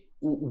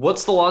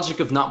 What's the logic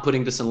of not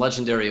putting this in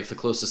legendary if the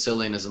close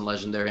Sicilian is in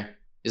legendary?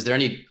 Is there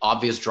any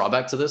obvious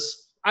drawback to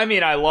this? I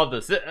mean, I love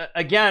this.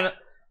 Again,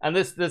 and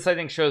this I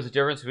think shows the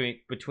difference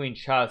between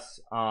chess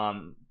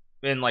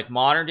in like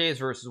modern days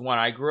versus when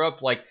I grew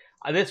up. Like,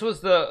 this was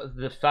the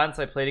defense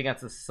I played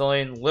against the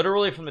Sicilian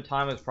literally from the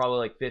time it was probably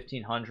like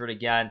 1500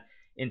 again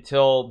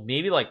until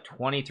maybe like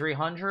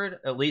 2300,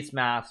 at least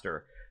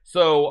master.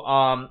 So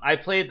I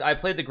played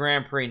the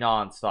Grand Prix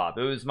nonstop.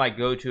 It was my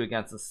go-to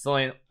against the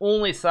Sicilian.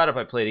 Only setup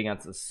I played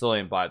against the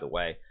Sicilian, by the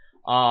way.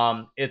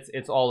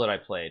 It's all that I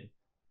played.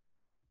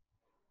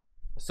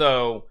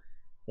 So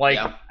like,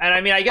 yeah. And I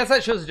mean, I guess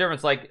that shows the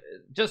difference. Like,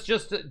 just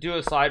to do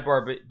a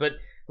sidebar, but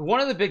one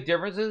of the big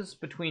differences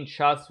between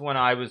chess when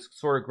I was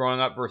sort of growing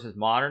up versus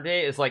modern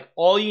day is like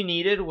all you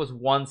needed was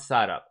one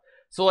setup.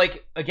 So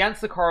like against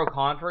the Hikaru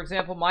Khan, for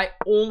example, my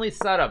only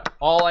setup,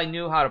 all I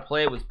knew how to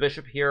play was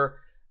bishop here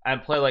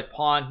and play like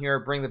pawn here,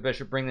 bring the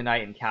bishop, bring the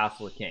knight, and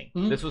castle the king.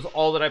 This was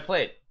all that I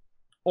played.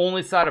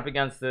 Only setup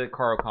against the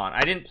Hikaru Khan.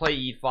 I didn't play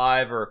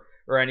e5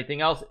 or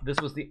anything else. This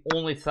was the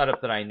only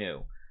setup that I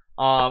knew.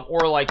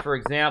 Or like, for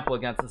example,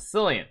 against the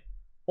Sicilian,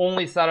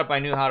 only setup I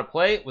knew how to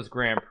play was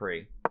Grand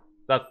Prix.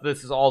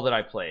 This is all that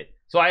I played.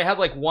 So I had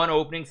like one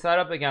opening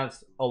setup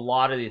against a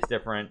lot of these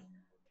different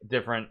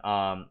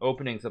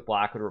openings that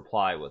black would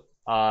reply with.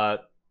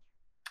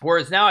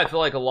 Whereas now I feel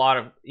like a lot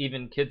of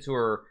even kids who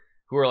are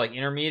like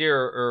intermediate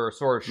or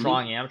sort of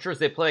strong amateurs,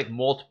 they play like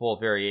multiple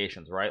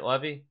variations, right,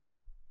 Levy?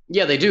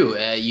 Yeah, they do.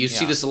 You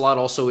see this a lot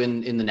also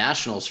in the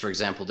nationals, for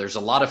example. There's a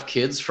lot of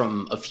kids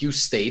from a few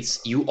states.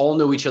 You all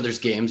know each other's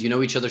games. You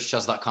know each other's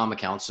chess.com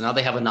accounts. So now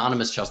they have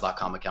anonymous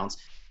chess.com accounts.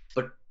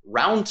 But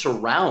round to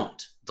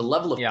round, the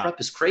level of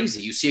prep is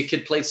crazy. You see a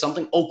kid play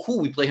something. Oh,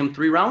 cool. We play him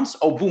 3 rounds.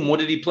 Oh, boom.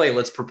 What did he play?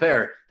 Let's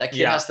prepare. That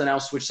kid has to now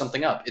switch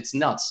something up. It's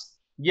nuts.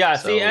 Yeah.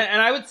 So, see,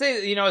 and I would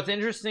say, you know, it's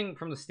interesting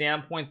from the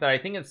standpoint that I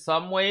think in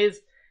some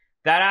ways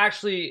that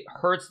actually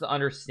hurts the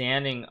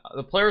understanding.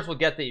 The players will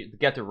get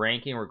the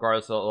ranking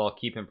regardless. They'll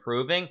keep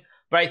improving.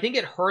 But I think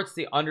it hurts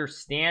the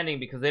understanding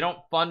because they don't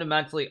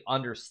fundamentally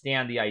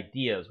understand the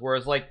ideas.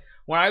 Whereas like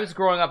when I was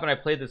growing up and I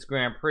played this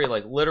Grand Prix,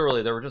 like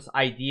literally there were just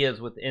ideas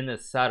within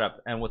this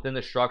setup and within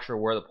the structure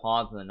where the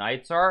pawns and the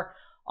knights are.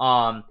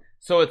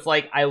 So it's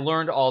like I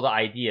learned all the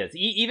ideas.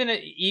 Even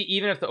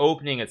if the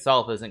opening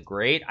itself isn't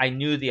great, I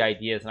knew the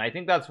ideas. And I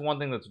think that's one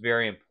thing that's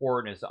very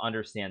important is to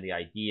understand the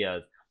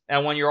ideas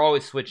And when you're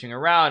always switching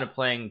around and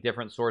playing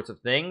different sorts of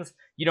things,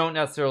 you don't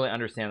necessarily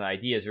understand the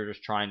ideas. You're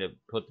just trying to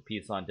put the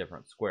piece on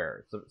different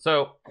squares.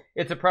 So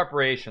it's a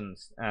preparation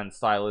and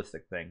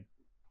stylistic thing.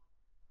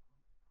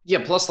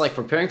 Yeah, plus like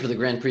preparing for the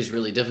Grand Prix is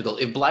really difficult.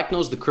 If black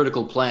knows the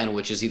critical plan,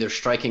 which is either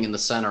striking in the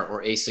center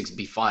or a6,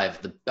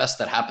 b5, the best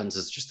that happens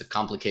is just a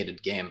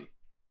complicated game.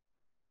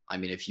 I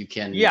mean, if you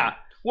can... Yeah,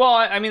 well,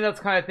 I mean, that's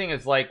kind of thing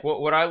is like,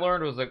 what I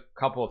learned was a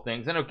couple of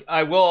things. And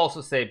I will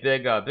also say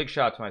big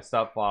shout out to my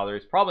stepfather.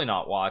 He's probably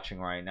not watching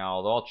right now,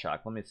 although I'll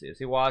check. Let me see. Is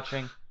he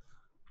watching?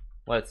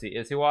 Let's see.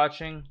 Is he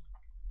watching?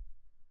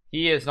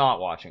 He is not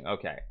watching.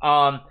 Okay.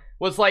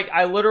 Was like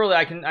I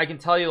can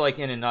tell you like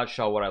in a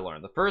nutshell what I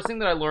learned. The first thing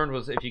that I learned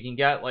was if you can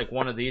get like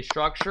one of these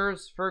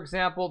structures, for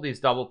example, these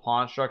double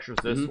pawn structures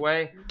this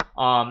way,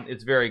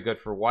 it's very good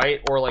for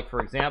white. Or like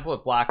for example,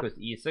 if black goes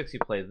e6, you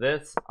play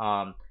this,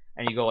 and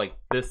you go like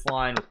this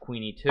line with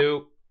queen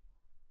e2.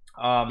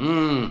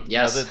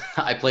 Yes,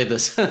 I played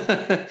this.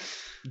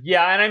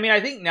 Yeah, and I mean I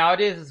think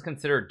nowadays it's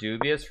considered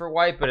dubious for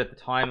white, but at the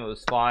time it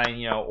was fine,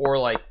 you know. Or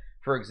like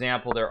for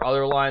example, there are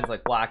other lines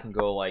like black can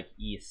go like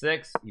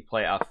e6, you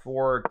play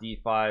f4,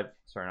 d5,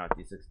 sorry, not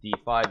d6,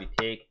 d5, you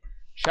take,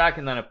 check,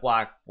 and then if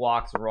black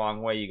blocks the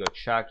wrong way, you go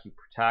check, you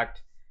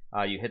protect,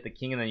 you hit the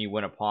king, and then you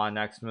win a pawn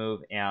next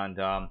move. And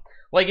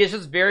like it's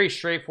just very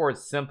straightforward,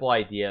 simple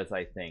ideas.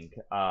 I think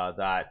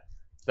that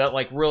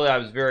like really I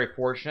was very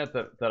fortunate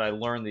that I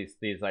learned these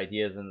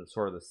ideas and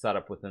sort of the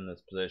setup within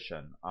this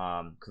position,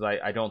 because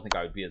I don't think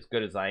I would be as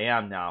good as I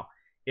am now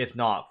if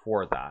not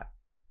for that.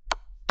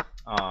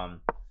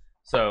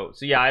 So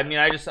yeah, I mean,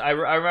 I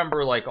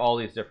remember like all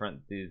these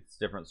different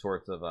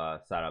sorts of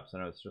setups,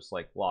 and it was just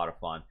like a lot of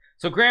fun.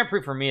 So Grand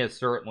Prix for me is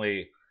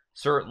certainly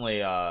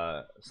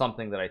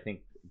something that I think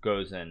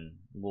goes in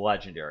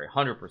legendary.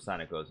 100%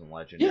 it goes in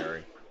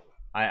legendary.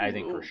 Yeah. I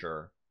think for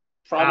sure.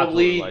 Probably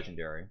absolutely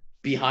legendary.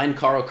 Behind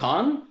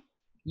Caro-Kann?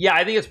 Yeah,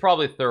 I think it's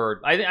probably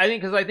third. I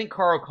think because I think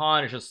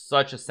Caro-Kann is just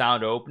such a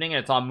sound opening,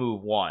 and it's on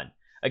move 1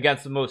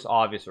 against the most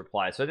obvious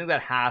reply. So I think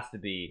that has to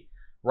be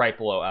right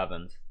below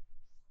Evans.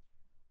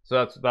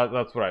 So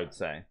that's what I would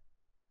say.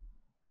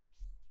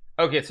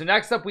 Okay, so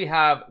next up we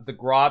have the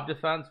Grob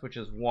defense, which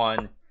is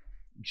 1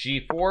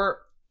 g4.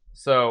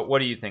 So what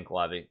do you think,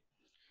 Levy?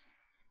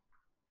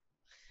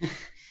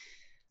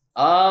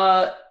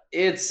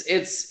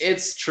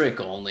 It's trick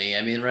only.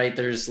 I mean, right,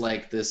 there's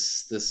like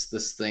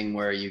this thing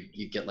where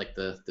you get like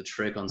the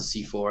trick on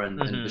c4 and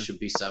bishop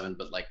b7,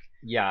 but like,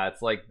 yeah,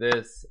 it's like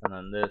this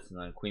and then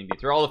queen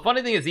b3. All the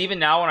funny thing is, even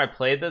now when I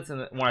played this in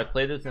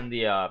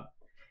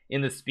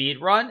the speed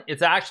run,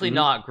 it's actually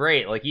not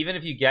great. Like even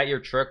if you get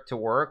your trick to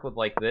work with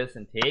like this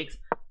and takes,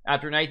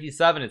 after knight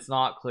d7 it's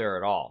not clear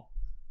at all.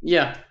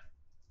 Yeah,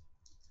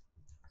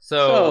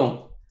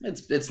 so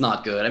it's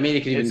not good. I mean,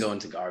 it can even go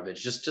into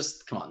garbage.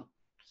 Just come on.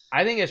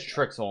 I think it's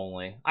tricks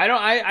only. I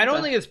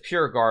don't think it's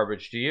pure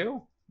garbage. Do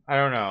you? I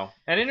don't know.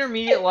 At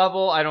intermediate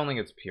level, I don't think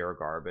it's pure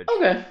garbage.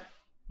 Okay.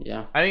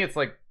 Yeah. I think it's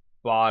like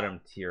bottom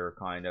tier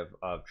kind of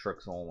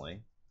tricks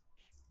only.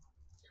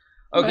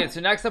 Okay,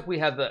 so next up we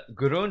have the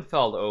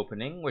Gruenfield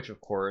opening, which of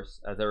course,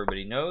 as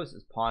everybody knows,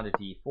 is pawn to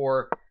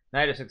d4,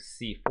 knight to 6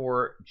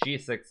 c4,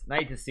 g6,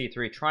 knight to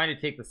c3, trying to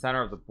take the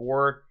center of the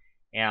board,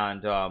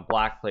 and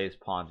black plays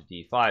pawn to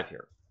d5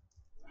 here.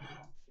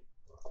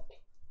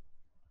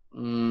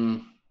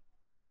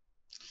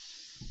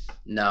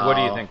 No. What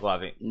do you think,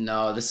 Levy?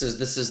 No, this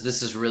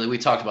is really, we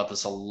talked about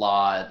this a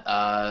lot.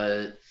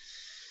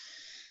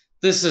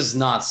 This is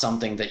not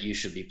something that you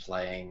should be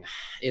playing.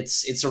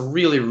 It's a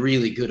really,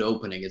 really good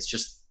opening. It's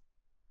just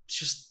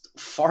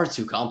far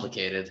too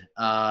complicated.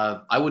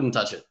 I wouldn't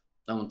touch it.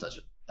 I wouldn't touch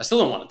it. I still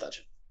don't want to touch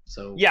it.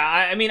 So yeah,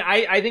 I mean,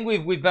 I think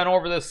we've been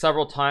over this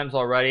several times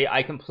already.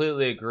 I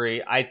completely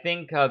agree. I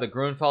think the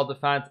Gruenfield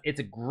defense, it's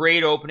a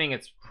great opening.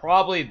 It's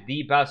probably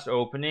the best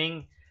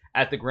opening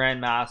at the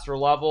grandmaster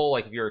level.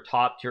 Like if you're a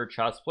top tier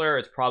chess player,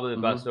 it's probably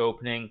the best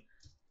opening.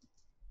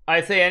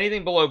 I say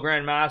anything below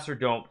grandmaster,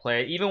 don't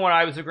play it. Even when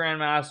I was a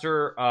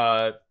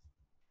grandmaster,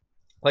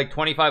 like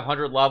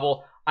 2500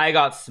 level, I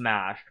got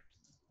smashed.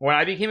 When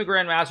I became a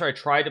grandmaster, I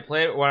tried to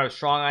play it. When I was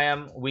strong, I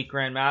am weak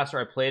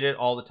grandmaster, I played it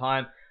all the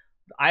time.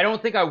 I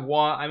don't think I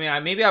won. I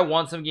mean, maybe I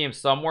won some games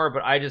somewhere,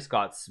 but I just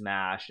got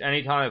smashed.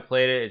 Anytime I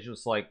played it, it's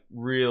just like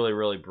really,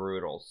 really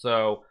brutal.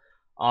 So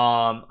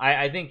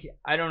I think,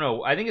 I don't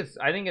know, I think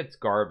it's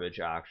garbage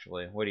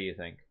actually. What do you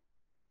think?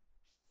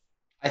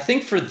 I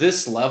think for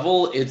this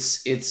level,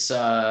 it's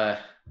I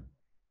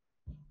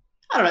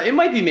don't know, it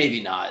might be, maybe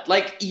not.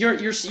 Like you're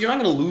not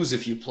going to lose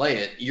if you play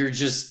it. You're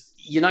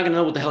not going to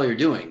know what the hell you're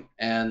doing,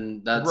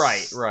 and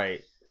that's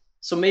right.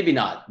 So maybe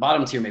not.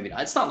 Bottom tier, maybe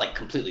not. It's not like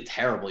completely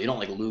terrible. You don't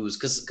like lose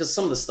because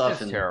some of the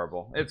stuff it's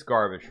terrible. It's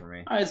garbage for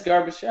me. All right, it's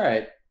garbage. All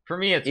right. For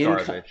me, it's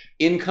garbage.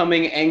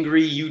 Incoming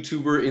angry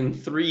YouTuber in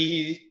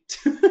 3.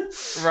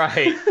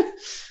 Right.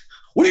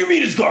 What do you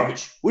mean it's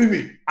garbage? What do you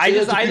mean? I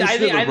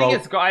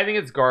think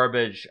it's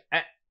garbage.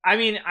 I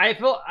mean,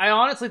 I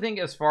honestly think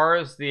as far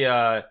as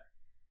the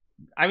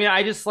I mean,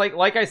 I just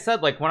like I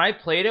said, like when I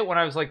played it when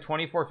I was like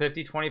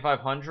 2450,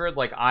 2500,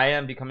 like I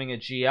am becoming a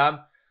GM,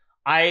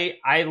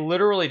 I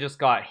literally just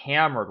got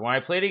hammered when I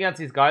played against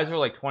these guys who were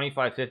like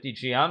 25, 50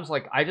 GMs.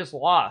 Like I just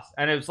lost,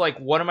 and it was like,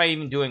 what am I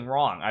even doing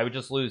wrong? I would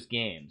just lose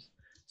games.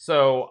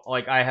 So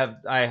like I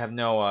have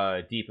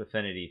no deep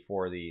affinity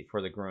for the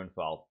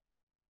Gruenfield.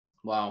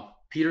 Wow,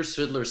 Peter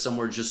Svidler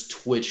somewhere just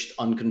twitched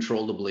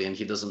uncontrollably, and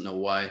he doesn't know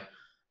why.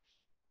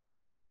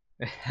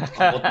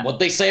 what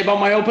they say about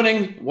my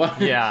opening? What?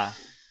 Yeah.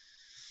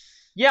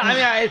 Yeah,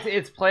 I mean,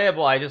 it's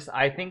playable. I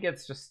think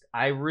it's just,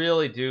 I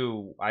really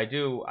do. I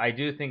do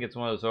think it's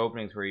one of those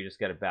openings where you just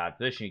get a bad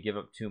position, you give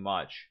up too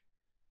much.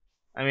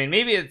 I mean,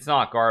 maybe it's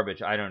not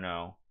garbage. I don't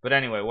know. But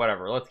anyway,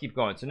 whatever. Let's keep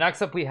going. So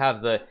next up, we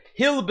have the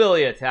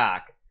Hillbilly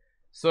Attack.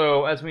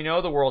 So as we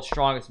know, the world's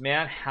strongest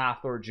man,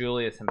 Half Lord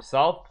Julius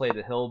himself, played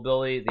the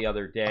Hillbilly the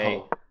other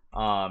day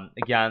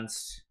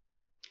against.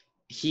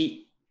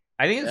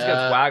 I think it's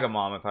against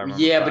Wagamom, if I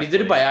remember. Yeah, correctly. but he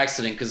did it by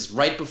accident because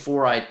right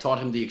before I taught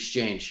him the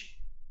exchange.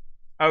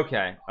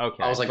 Okay.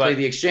 I was like, play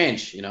the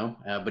exchange, you know,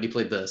 but he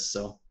played this,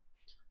 so.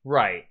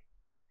 Right.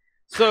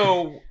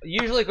 So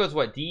usually it goes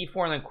what,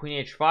 D4 and then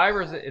Queen H5,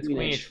 or is it? It's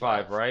Queen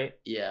H5, right?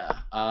 Yeah.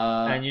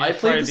 And you just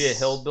try to be a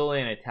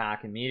Hillbilly and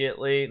attack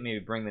immediately. Maybe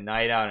bring the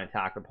knight out and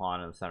attack the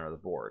pawn in the center of the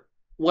board.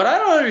 What I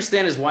don't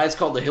understand is why it's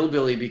called the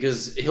Hillbilly,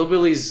 because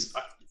Hillbillies,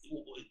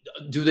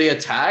 do they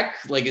attack?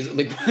 Like, is it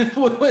like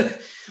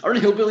what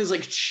aren't Hillbillies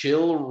like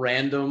chill,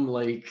 random?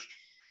 Like,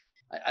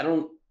 I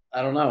don't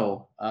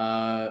know.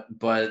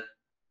 But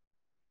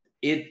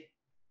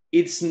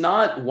it's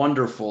not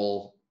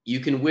wonderful. You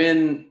can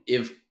win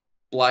if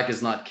Black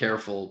is not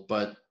careful,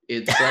 but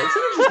it's an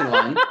interesting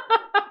line.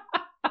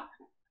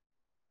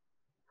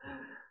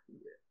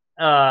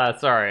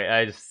 Sorry,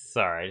 I just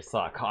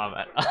saw a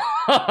comment.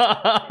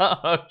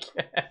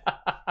 Okay.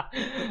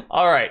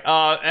 All right.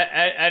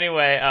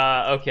 Anyway,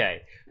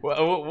 okay.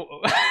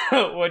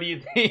 What do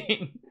you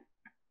think?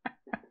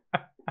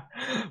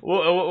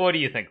 What do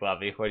you think,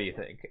 Levy? What do you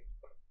think?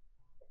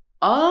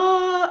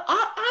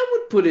 I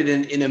would put it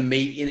in a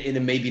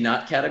maybe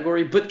not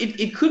category, but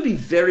it could be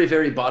very,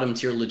 very bottom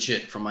tier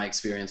legit from my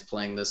experience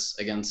playing this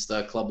against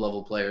club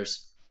level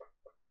players.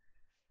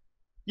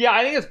 Yeah,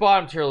 I think it's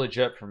bottom tier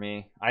legit for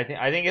me. I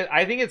think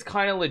it's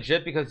kind of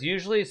legit because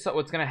usually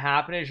what's going to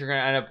happen is you're going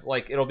to end up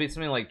like, it'll be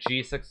something like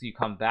G6, you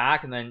come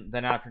back, and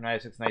then after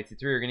knight 6, knight C3,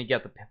 you're going to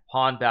get the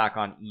pawn back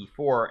on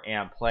E4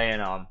 and playing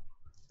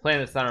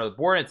the center of the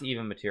board, and it's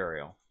even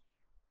material.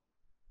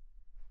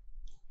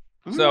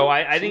 So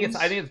I think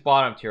it's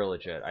bottom tier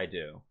legit. I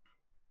do,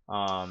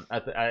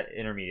 at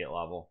intermediate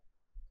level.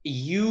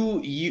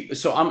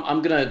 So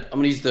I'm gonna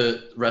use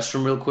the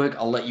restroom real quick.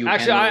 I'll let you.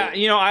 Actually,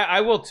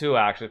 I will too.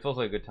 Actually, it feels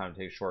like a good time to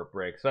take a short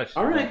break, especially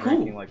all right,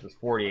 drinking like this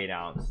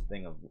 48-ounce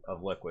thing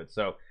of liquid.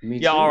 So Me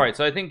yeah, too. all right.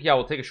 So I think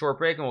we'll take a short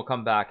break and we'll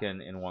come back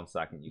in 1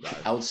 second, you guys.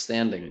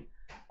 Outstanding.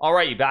 All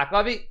right, you back,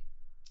 Levy?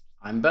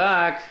 I'm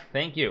back.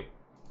 Thank you.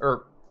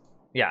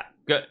 Yeah,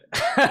 good.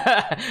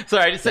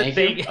 Sorry, I just said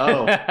thank you.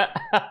 Oh.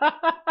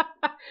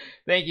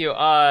 Thank you.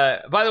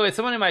 By the way,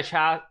 someone in my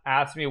chat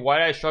asked me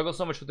why I struggle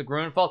so much with the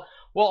Gruenfield.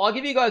 Well, I'll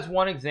give you guys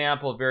one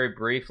example very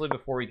briefly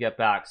before we get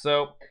back.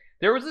 So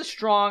there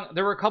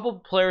were a couple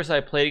of players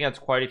I played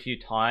against quite a few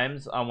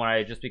times when I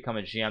had just become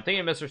a GM. I'm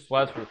thinking of Mr.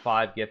 Swez for the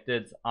 5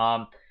 gifteds.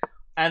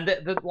 And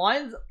the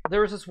lines,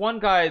 there was this one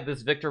guy,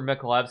 this Victor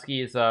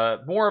Mikulevsky, is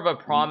more of a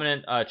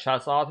prominent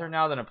chess author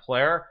now than a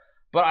player.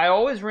 But I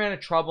always ran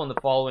into trouble in the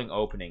following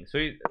opening. So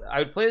I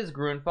would play this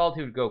Gruenfield.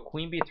 He would go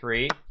Queen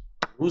B3.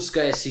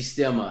 Ruskaya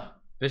Sistema.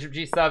 Bishop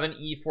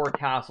G7, E4,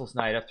 castles,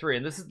 knight F3.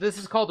 And this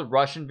is called the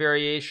Russian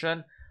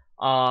variation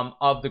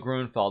of the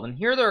Gruenfield. And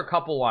here there are a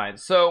couple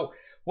lines. So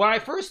when I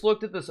first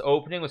looked at this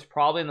opening, it was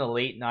probably in the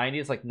late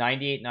 90s, like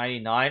 98,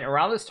 99.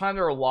 Around this time,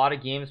 there were a lot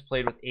of games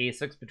played with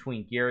A6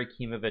 between Gary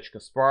Kimovich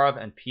Kasparov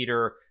and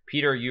Peter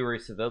Yuri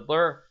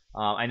Svidler.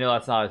 I know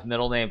that's not his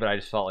middle name, but I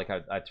just felt like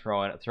I'd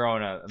throw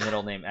in a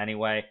middle name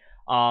anyway.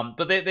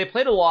 But they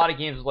played a lot of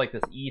games with like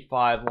this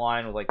E5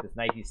 line with like this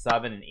knight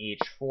D7 and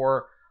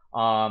H4.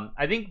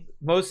 I think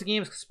most of the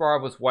games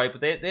Kasparov was white,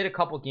 but they had a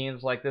couple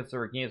games like this. There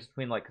were games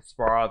between like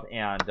Kasparov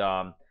and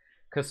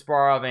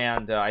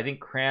I think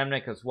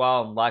Kramnik as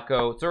well, and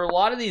Leko. So there were a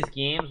lot of these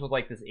games with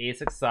like this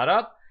A6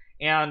 setup,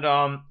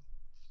 and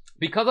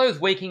because I was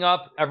waking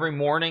up every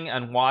morning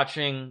and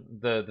watching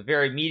the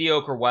very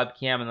mediocre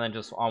webcam and then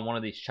just on one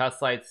of these chess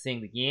sites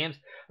seeing the games,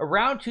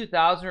 around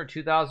 2000 or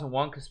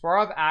 2001,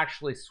 Kasparov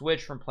actually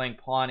switched from playing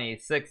pawn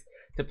A6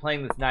 to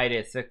playing this knight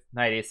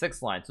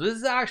A6 line. So this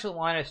is actually a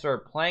line I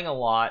started playing a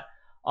lot.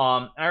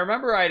 And I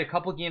remember I had a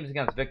couple games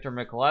against Victor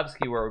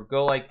Mikulevsky where it would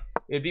go like,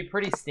 it would be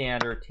pretty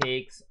standard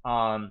takes.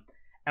 And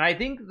I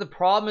think the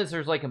problem is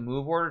there's like a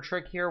move order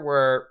trick here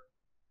where,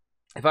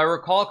 if I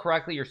recall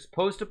correctly, you're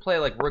supposed to play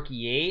like rook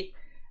e8,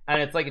 and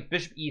it's like if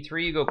bishop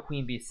e3, you go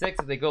queen b6.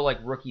 If they go like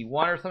rook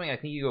e1 or something, I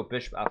think you go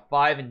bishop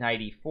f5 and knight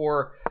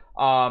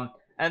e4.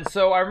 And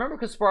so I remember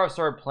Kasparov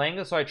started playing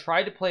this, so I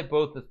tried to play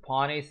both this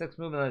pawn a6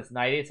 move and this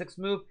knight a6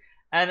 move,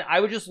 and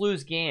I would just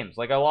lose games.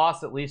 Like I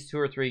lost at least 2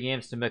 or 3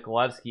 games to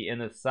Mikulevsky in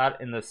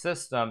the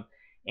system,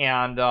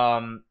 and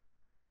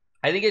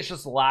I think it's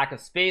just lack of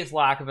space,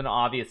 lack of an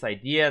obvious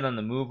idea, and then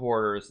the move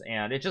orders,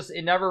 and it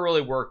never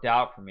really worked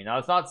out for me. Now,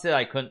 it's not to say that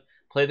I couldn't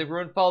play the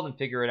Gruenfield and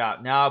figure it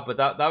out now, but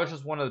that was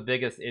just one of the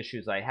biggest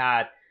issues I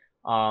had,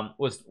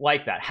 was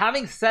like that.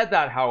 Having said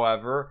that,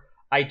 however,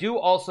 I do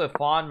also have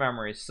fond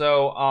memories.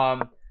 So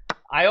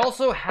I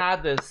also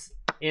had this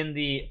in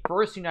the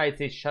first United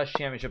States Chess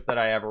Championship that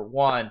I ever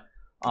won,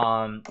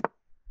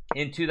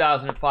 in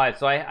 2005.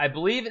 So I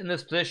believe in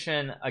this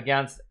position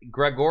against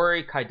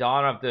Grigory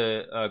Kaidanov,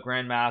 the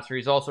grandmaster.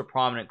 He's also a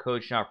prominent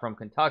coach now from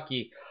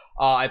Kentucky.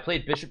 I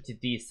played bishop to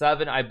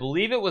d7. I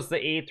believe it was the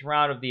 8th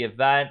round of the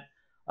event.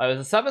 It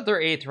was the 7th or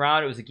 8th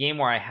round. It was a game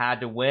where I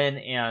had to win,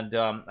 and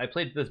I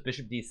played this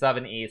bishop d7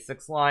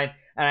 a6 line,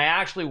 and I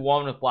actually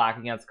won with black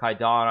against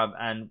Kaidanov.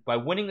 And by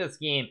winning this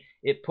game,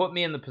 it put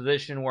me in the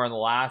position where in the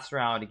last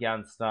round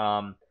against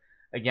Ildar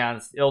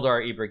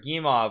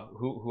Ibragimov,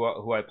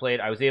 who I played,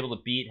 I was able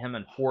to beat him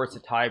and force a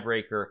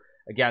tiebreaker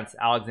against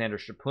Alexander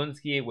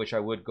Shapunsky, which I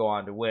would go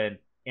on to win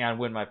and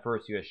win my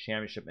first U.S.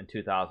 championship in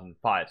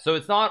 2005. So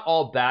it's not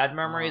all bad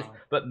memories,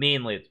 but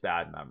mainly it's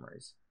bad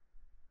memories.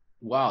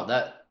 Wow,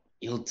 that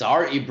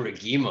Ildar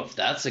Ibragimov,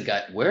 that's a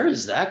guy. Where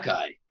is that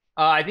guy?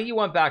 I think he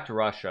went back to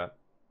Russia.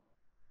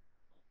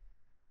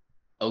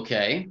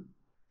 Okay,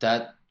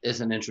 that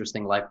is an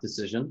interesting life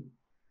decision.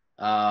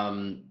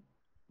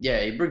 Yeah,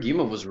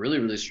 Ibragimov was really,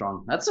 really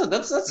strong. That's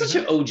such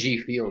an OG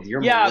field.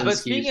 But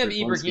speaking of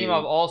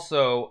Ibragimov,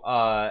 also,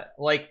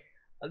 like,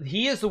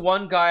 he is the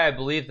one guy I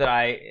believe that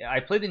I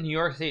played the New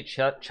York State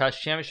Chess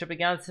Championship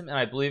against him, and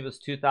I believe it was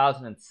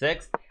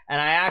 2006, and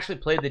I actually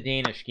played the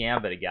Danish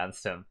Gambit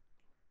against him.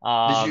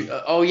 Did you?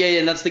 Oh yeah,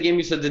 and that's the game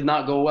you said did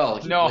not go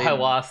well. No, I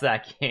lost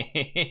that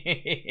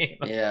game.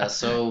 Yeah,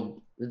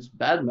 so it's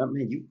bad. Man,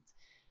 you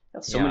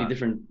got so many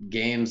different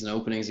games and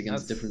openings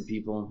against different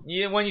people.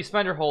 Yeah, when you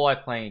spend your whole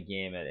life playing a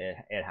game,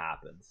 it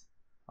happens.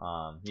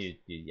 You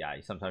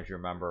sometimes you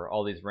remember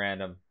all these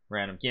random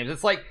games.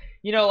 It's like,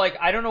 you know, like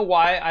I don't know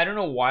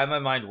why my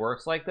mind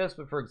works like this,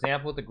 but for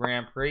example with the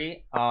Grand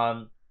Prix,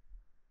 I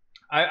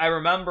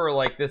remember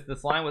like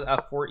this line with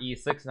f4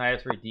 e6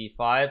 knight f3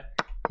 d5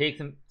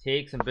 takes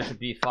and bishop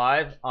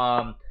b5.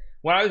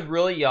 When I was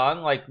really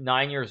young, like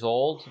 9 years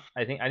old,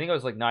 I think I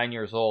was like 9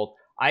 years old,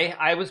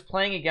 I was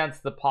playing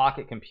against the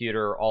pocket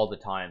computer all the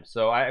time.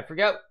 So I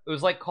forget, it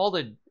was like called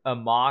a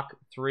Mach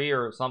 3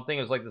 or something.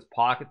 It was like this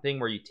pocket thing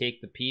where you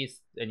take the piece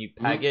and you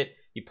peg it,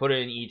 you put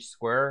it in each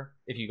square.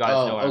 If you guys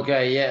know it.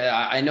 Okay,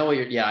 yeah, I know what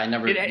you're. Yeah, I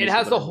never. It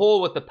has the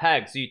hole with the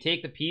peg, so you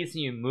take the piece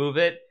and you move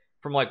it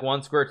from like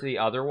one square to the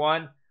other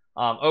one.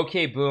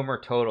 Okay, boomer,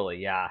 totally.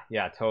 Yeah,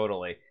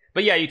 totally.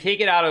 But yeah, you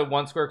take it out of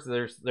one square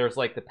because there's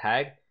like the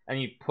peg,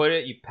 and you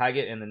peg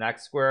it in the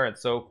next square and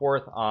so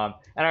forth. And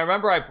I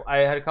remember I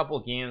had a couple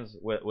of games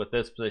with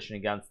this position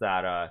against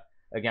that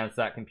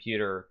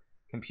computer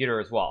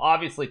as well.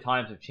 Obviously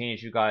times have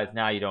changed, you guys.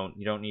 Now you don't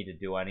need to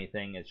do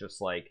anything. It's just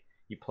like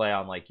you play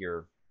on like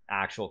your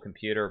actual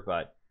computer.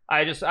 But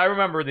I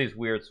remember these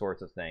weird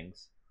sorts of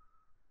things.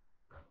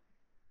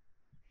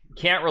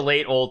 Can't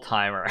relate, old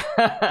timer.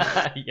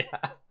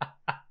 Yeah.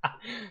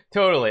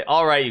 Totally.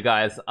 All right, you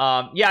guys.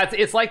 Yeah,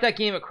 it's like that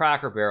game at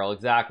Cracker Barrel.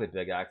 Exactly,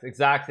 Big X.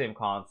 Exact same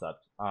concept.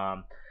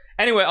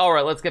 Anyway, all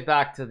right, let's get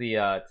back to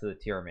the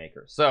tier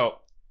maker. So,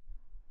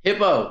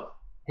 the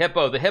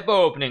Hippo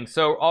opening.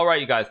 So, all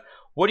right, you guys.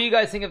 What do you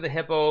guys think of the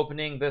Hippo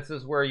opening? This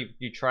is where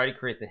you try to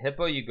create the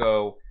Hippo. You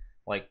go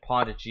like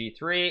pawn to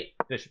g3,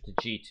 bishop to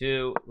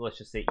g2. Let's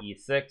just say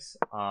e6.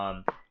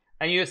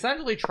 And you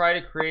essentially try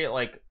to create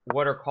like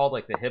what are called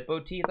like the hippo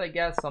teeth, I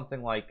guess,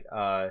 something like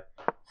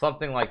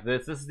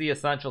this. This is the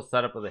essential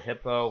setup of the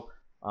hippo.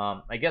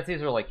 I guess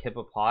these are like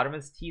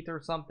hippopotamus teeth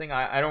or something.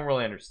 I don't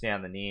really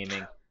understand the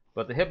naming,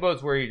 but the hippo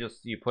is where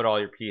you put all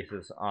your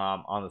pieces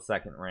on the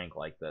second rank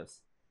like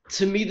this.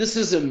 To me, this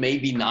is a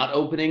maybe not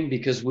opening,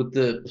 because with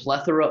the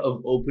plethora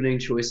of opening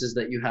choices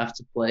that you have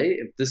to play,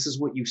 if this is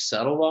what you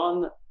settle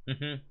on,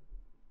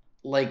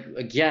 like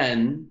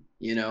again,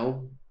 you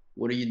know.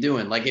 What are you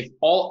doing? Like if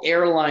all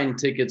airline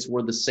tickets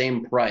were the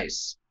same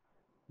price,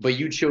 but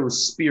you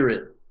chose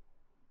Spirit,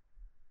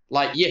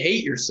 like you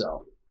hate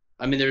yourself.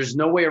 I mean, there's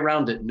no way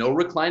around it. No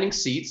reclining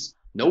seats,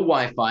 no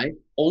Wi-Fi.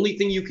 Only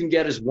thing you can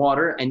get is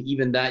water, and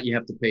even that you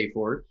have to pay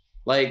for.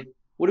 Like,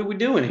 what are we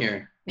doing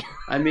here?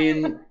 I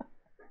mean,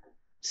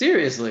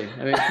 seriously.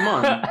 I mean, come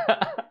on.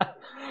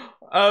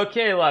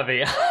 Okay,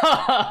 Levy.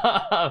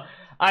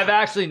 I've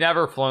actually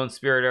never flown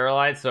Spirit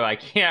Airlines, so I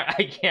can't.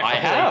 I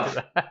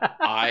have.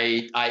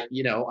 I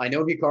know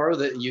Hikaru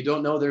that you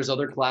don't know. There's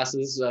other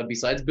classes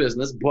besides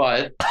business,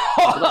 but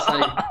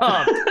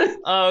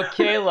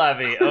okay,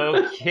 Levy.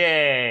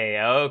 Okay.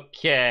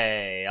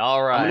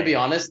 All right. I'm gonna be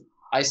honest.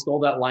 I stole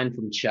that line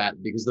from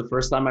chat because the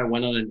first time I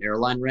went on an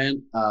airline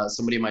rant,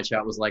 somebody in my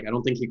chat was like, "I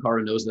don't think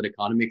Hikaru knows that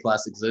economy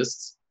class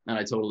exists." And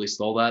I totally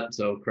stole that,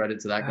 so credit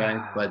to that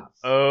guy. But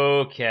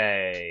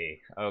okay.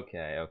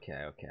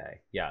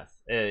 Yes,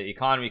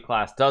 economy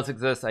class does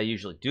exist. I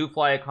usually do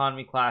fly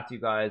economy class, you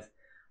guys.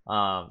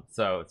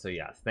 So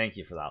yes, thank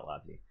you for that,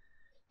 Levy.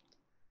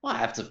 Well, I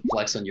have to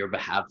flex on your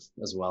behalf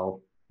as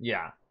well.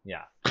 Yeah.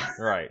 Yeah.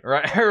 Right.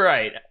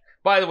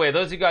 By the way,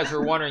 those of you guys who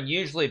are wondering,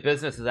 usually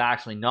business is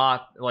actually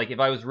not, like, if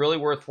I was really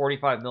worth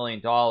 $45 million,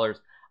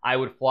 I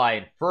would fly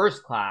in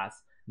first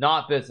class,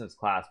 not business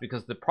class,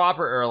 because the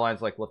proper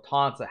airlines like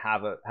Lufthansa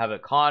have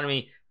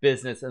economy,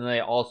 business, and they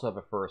also have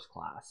a first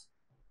class.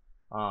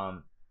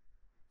 I'm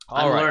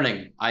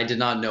learning. I did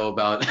not know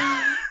about.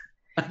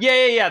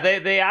 yeah.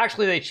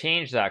 They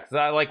changed that,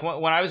 because like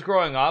when I was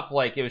growing up,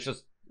 like it was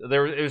just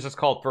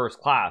called first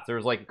class. There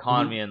was like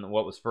economy and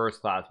what was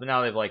first class, but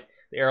now they've like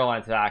the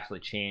airlines have actually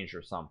changed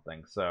or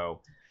something.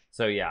 So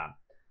yeah.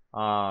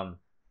 All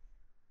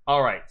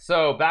right,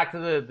 so back to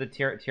the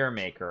tier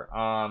maker.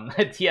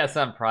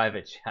 TSM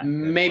private jet.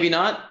 Maybe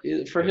not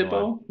for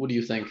Hippo. What do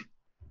you think?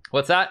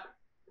 What's that?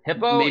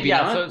 Hippo? Maybe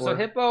not. So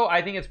Hippo,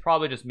 I think it's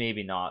probably just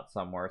maybe not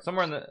somewhere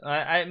in the.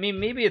 I mean,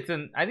 maybe it's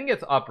in. I think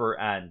it's upper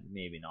end.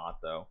 Maybe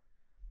not though.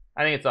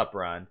 I think it's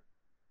upper end.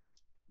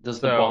 Does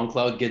the Bomb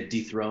Cloud get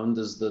dethroned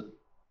as the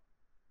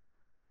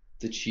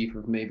chief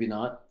of maybe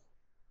not?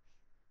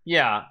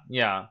 Yeah.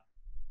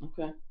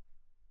 Okay,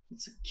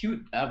 it's a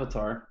cute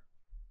avatar.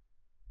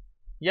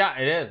 Yeah,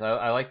 it is.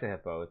 I like the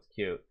Hippo. It's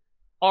cute.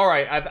 All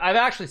right, I've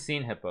actually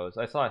seen hippos.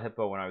 I saw a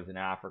hippo when I was in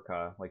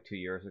Africa like 2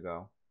 years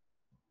ago.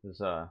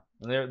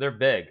 They're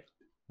big.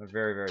 They're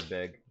very, very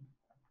big.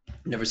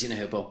 Never seen a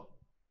hippo.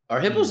 Are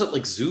hippos at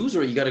like zoos,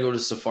 or you got to go to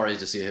safaris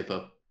to see a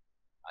hippo?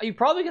 You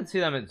probably can see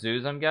them at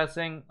zoos, I'm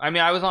guessing. I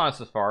mean, I was on a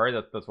safari.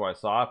 That's why I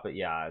saw it. But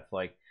yeah, it's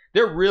like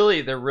they're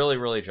really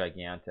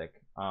gigantic.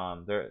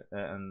 It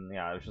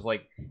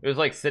was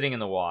like sitting in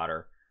the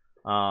water.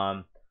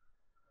 All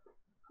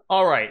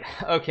right.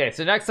 Okay.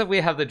 So next up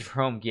we have the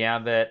Jerome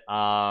Gambit.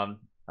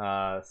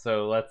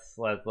 So let's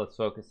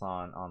focus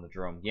on the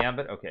Jerome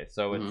Gambit. Okay,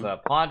 so it's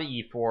pawn to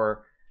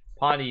e4,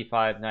 pawn to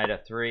e5, knight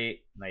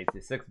f3, knight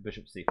c6,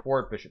 bishop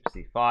c4, bishop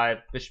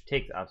c5, bishop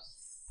takes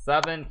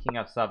f7, king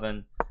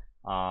f7,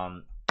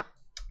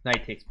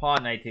 knight takes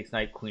pawn, knight takes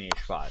knight, queen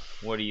h5.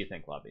 What do you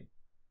think, Levy?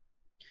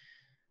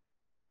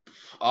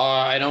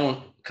 I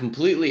don't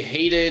completely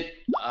hate it.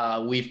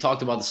 We've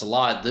talked about this a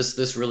lot.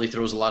 This really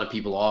throws a lot of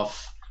people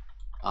off.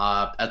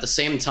 At the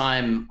same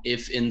time,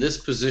 if in this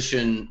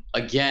position,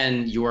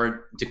 again, you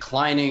are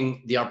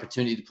declining the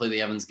opportunity to play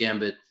the Evans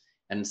Gambit,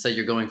 and instead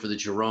you're going for the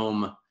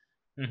Jerome,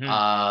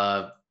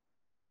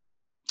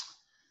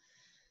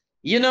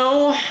 you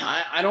know,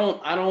 I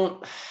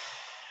don't,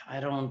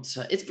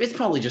 it's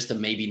probably just a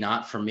maybe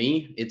not for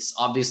me. It's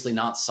obviously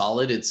not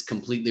solid. It's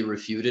completely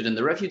refuted. And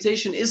the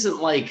refutation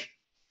isn't like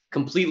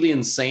completely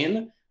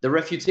insane. The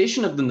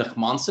refutation of the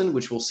Nachmansen,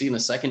 which we'll see in a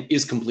second,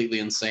 is completely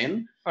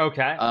insane.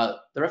 Okay.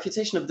 The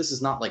refutation of this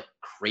is not like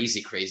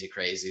crazy.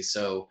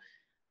 So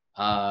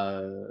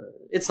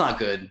it's not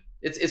good.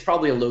 It's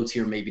probably a low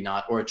tier, maybe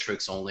not, or a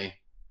tricks only.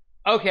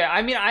 Okay,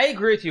 I mean, I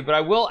agree with you, but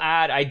I will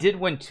add, I did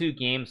win 2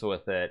 games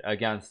with it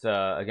against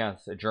a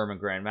German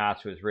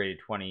grandmaster who was rated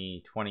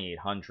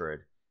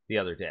 2,800 the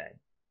other day.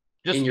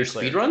 Just in your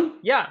speed run?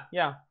 Yeah.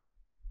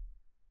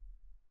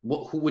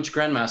 Which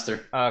grandmaster?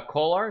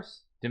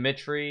 Kolars.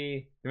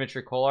 Dimitri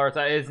Kolars.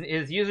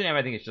 His username,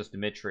 I think, is just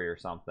Dimitri or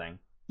something.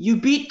 You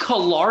beat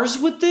Kolars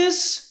with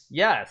this?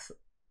 Yes.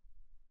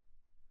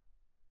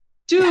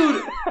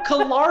 Dude,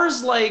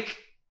 Kolars, like,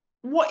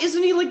 what?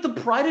 Isn't he like the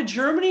pride of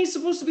Germany? He's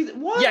supposed to be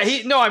what? Yeah,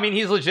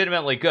 he's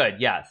legitimately good.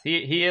 Yes,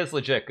 he is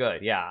legit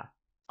good. Yeah.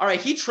 All right,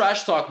 he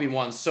trash talked me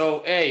once.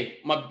 So, hey,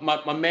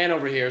 my man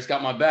over here has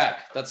got my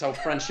back. That's how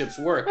friendships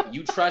work.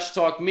 You trash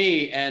talk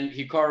me, and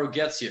Hikaru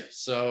gets you.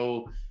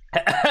 So,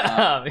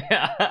 so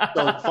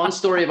fun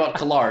story about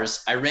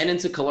Kolars. I ran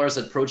into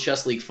Kolars at Pro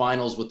Chess League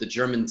finals with the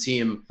German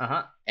team,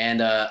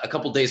 and a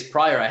couple days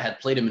prior, I had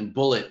played him in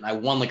Bullet, and I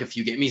won like a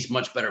few games. He's a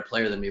much better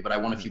player than me, but I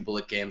won a few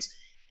Bullet games.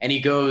 And he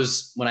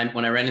goes, when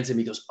I ran into him,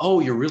 he goes,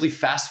 "Oh, you're really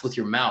fast with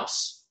your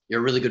mouse.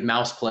 You're a really good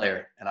mouse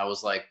player." And I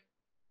was like,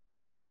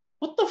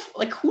 "What the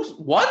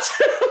what?"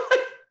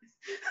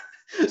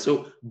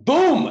 So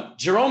boom,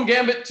 Jerome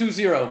Gambit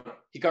 2-0.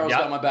 Hikaru's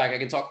got my back. I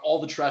can talk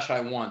all the trash I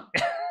want.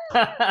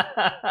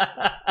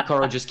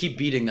 Hikaru, just keep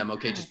beating them,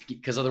 okay? Just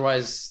because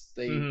otherwise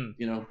they, you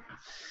know.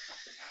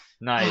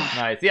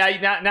 Nice.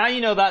 Yeah, now you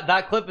know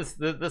that clip is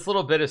this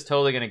little bit is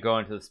totally going to go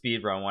into the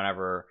speed run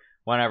whenever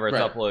it's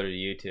uploaded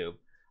to YouTube.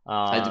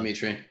 Hi,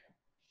 Dimitri.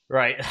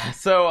 Right.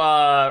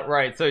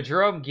 So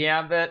Jerome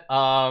Gambit.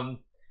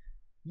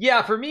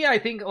 Yeah, for me, I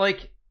think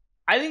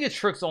it's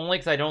tricks only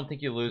because I don't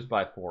think you lose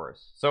by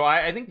force. So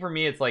I think for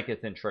me, it's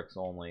in tricks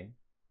only.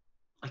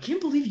 I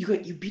can't believe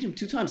you beat him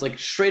 2 times, like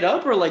straight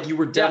up, or like you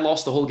were dead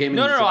lost the whole game.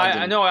 No.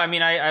 I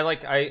mean,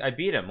 I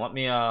beat him. Let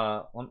me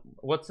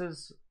what's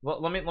his?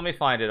 Let me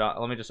find it.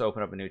 Let me just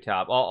open up a new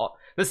tab.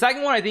 The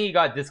second one, I think he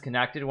got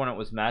disconnected when it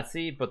was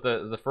messy, but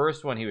the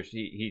first one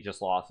he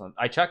just lost.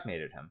 I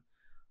checkmated him.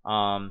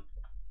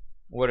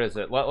 What is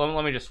it?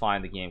 Let me just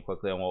find the game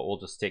quickly, and we'll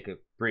just take a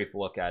brief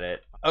look at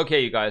it. Okay,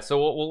 you guys. So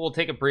we'll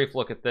take a brief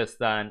look at this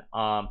then.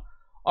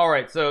 All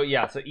right, so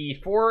yeah, so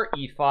e4,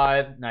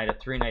 e5, knight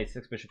f3, knight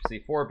 6, bishop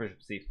c4, bishop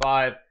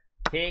c5,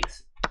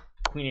 takes,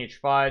 queen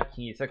h5,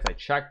 king e6. I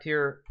checked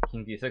here,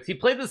 king d6. He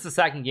played this the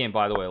second game,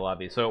 by the way,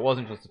 Levy, so it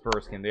wasn't just the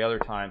first game. The other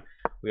time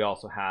we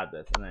also had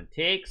this. And then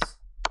takes,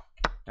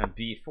 and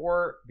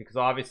b4, because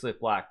obviously if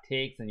black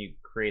takes, then you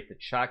create the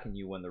check and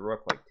you win the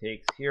rook, like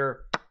takes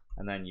here,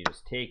 and then you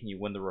just take and you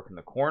win the rook in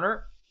the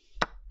corner.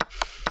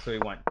 So he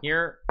went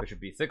here, bishop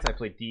b6. I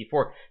played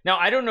d4. Now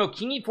I don't know,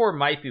 king e4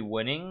 might be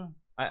winning.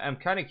 I'm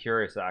kind of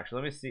curious,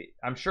 actually. Let me see.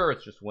 I'm sure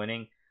it's just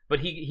winning. But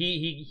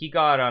he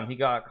got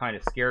kind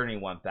of scared and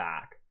he went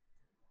back.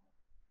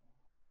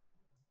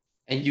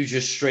 And you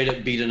just straight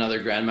up beat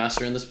another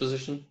grandmaster in this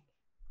position?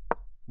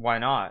 Why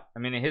not? I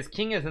mean, his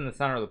king is in the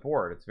center of the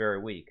board. It's very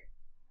weak.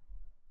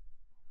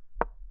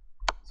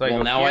 So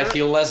well, now I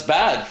feel less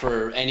bad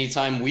for any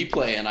time we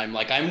play, and I'm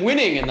like, I'm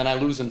winning, and then I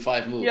lose in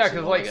 5 moves. Yeah,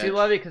 because like, see,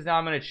 Levy, because now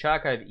I'm gonna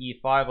check. I have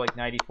e5, like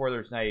knight e4.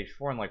 There's knight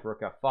h4, and like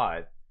rook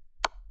f5.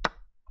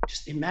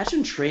 Just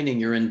imagine training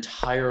your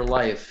entire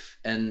life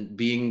and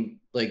being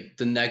like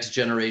the next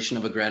generation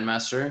of a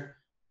grandmaster.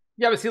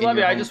 Yeah, but see,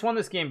 Levy, I just won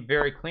this game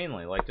very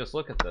cleanly. Like, just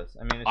look at this.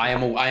 I mean, I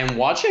am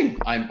watching.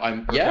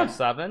 I'm yeah.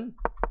 F7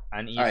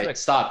 and e6. All right,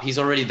 stop. He's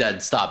already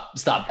dead. Stop.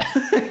 It's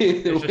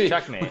just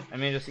checkmate. I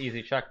mean, just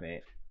easy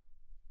checkmate.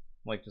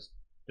 Like,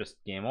 just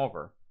game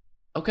over.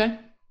 Okay.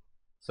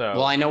 So.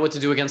 Well, I know what to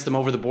do against him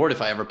over the board if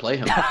I ever play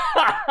him.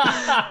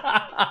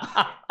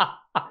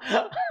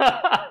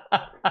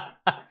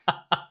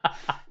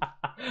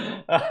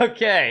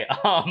 Okay.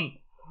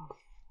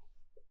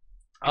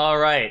 All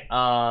right.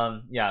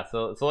 Yeah.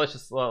 So let's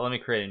just let me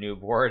create a new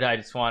board. I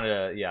just wanted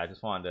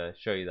to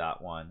show you that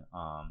one.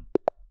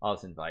 I'll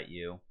just invite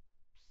you.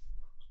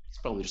 He's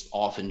probably just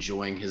off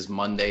enjoying his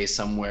Monday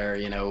somewhere,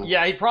 you know.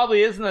 Yeah, he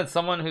probably is, and then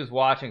someone who's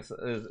watching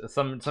is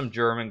some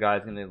German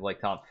guy's gonna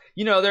like tell him,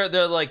 you know,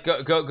 they're like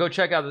go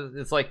check out.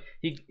 It's like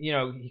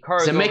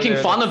Hikaru. They're making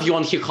fun of you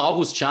on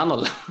Hikaru's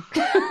channel.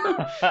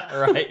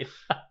 Right.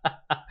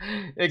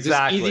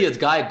 Exactly. This idiot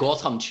guy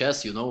got him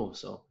chess, you know.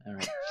 So all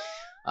right.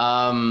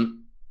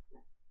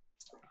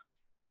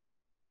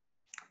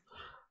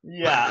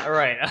 Yeah.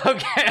 Right.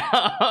 Okay.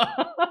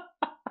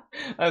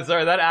 I'm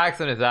sorry, that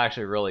accent is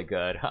actually really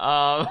good.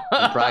 I'm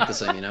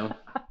practicing, you know.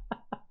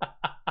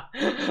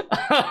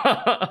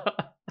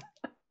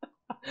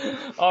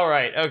 All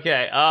right,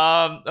 okay.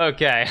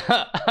 Okay.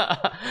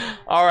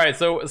 All right,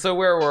 so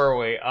where were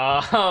we?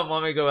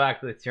 Let me go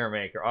back to the tier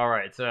maker. All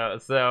right,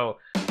 so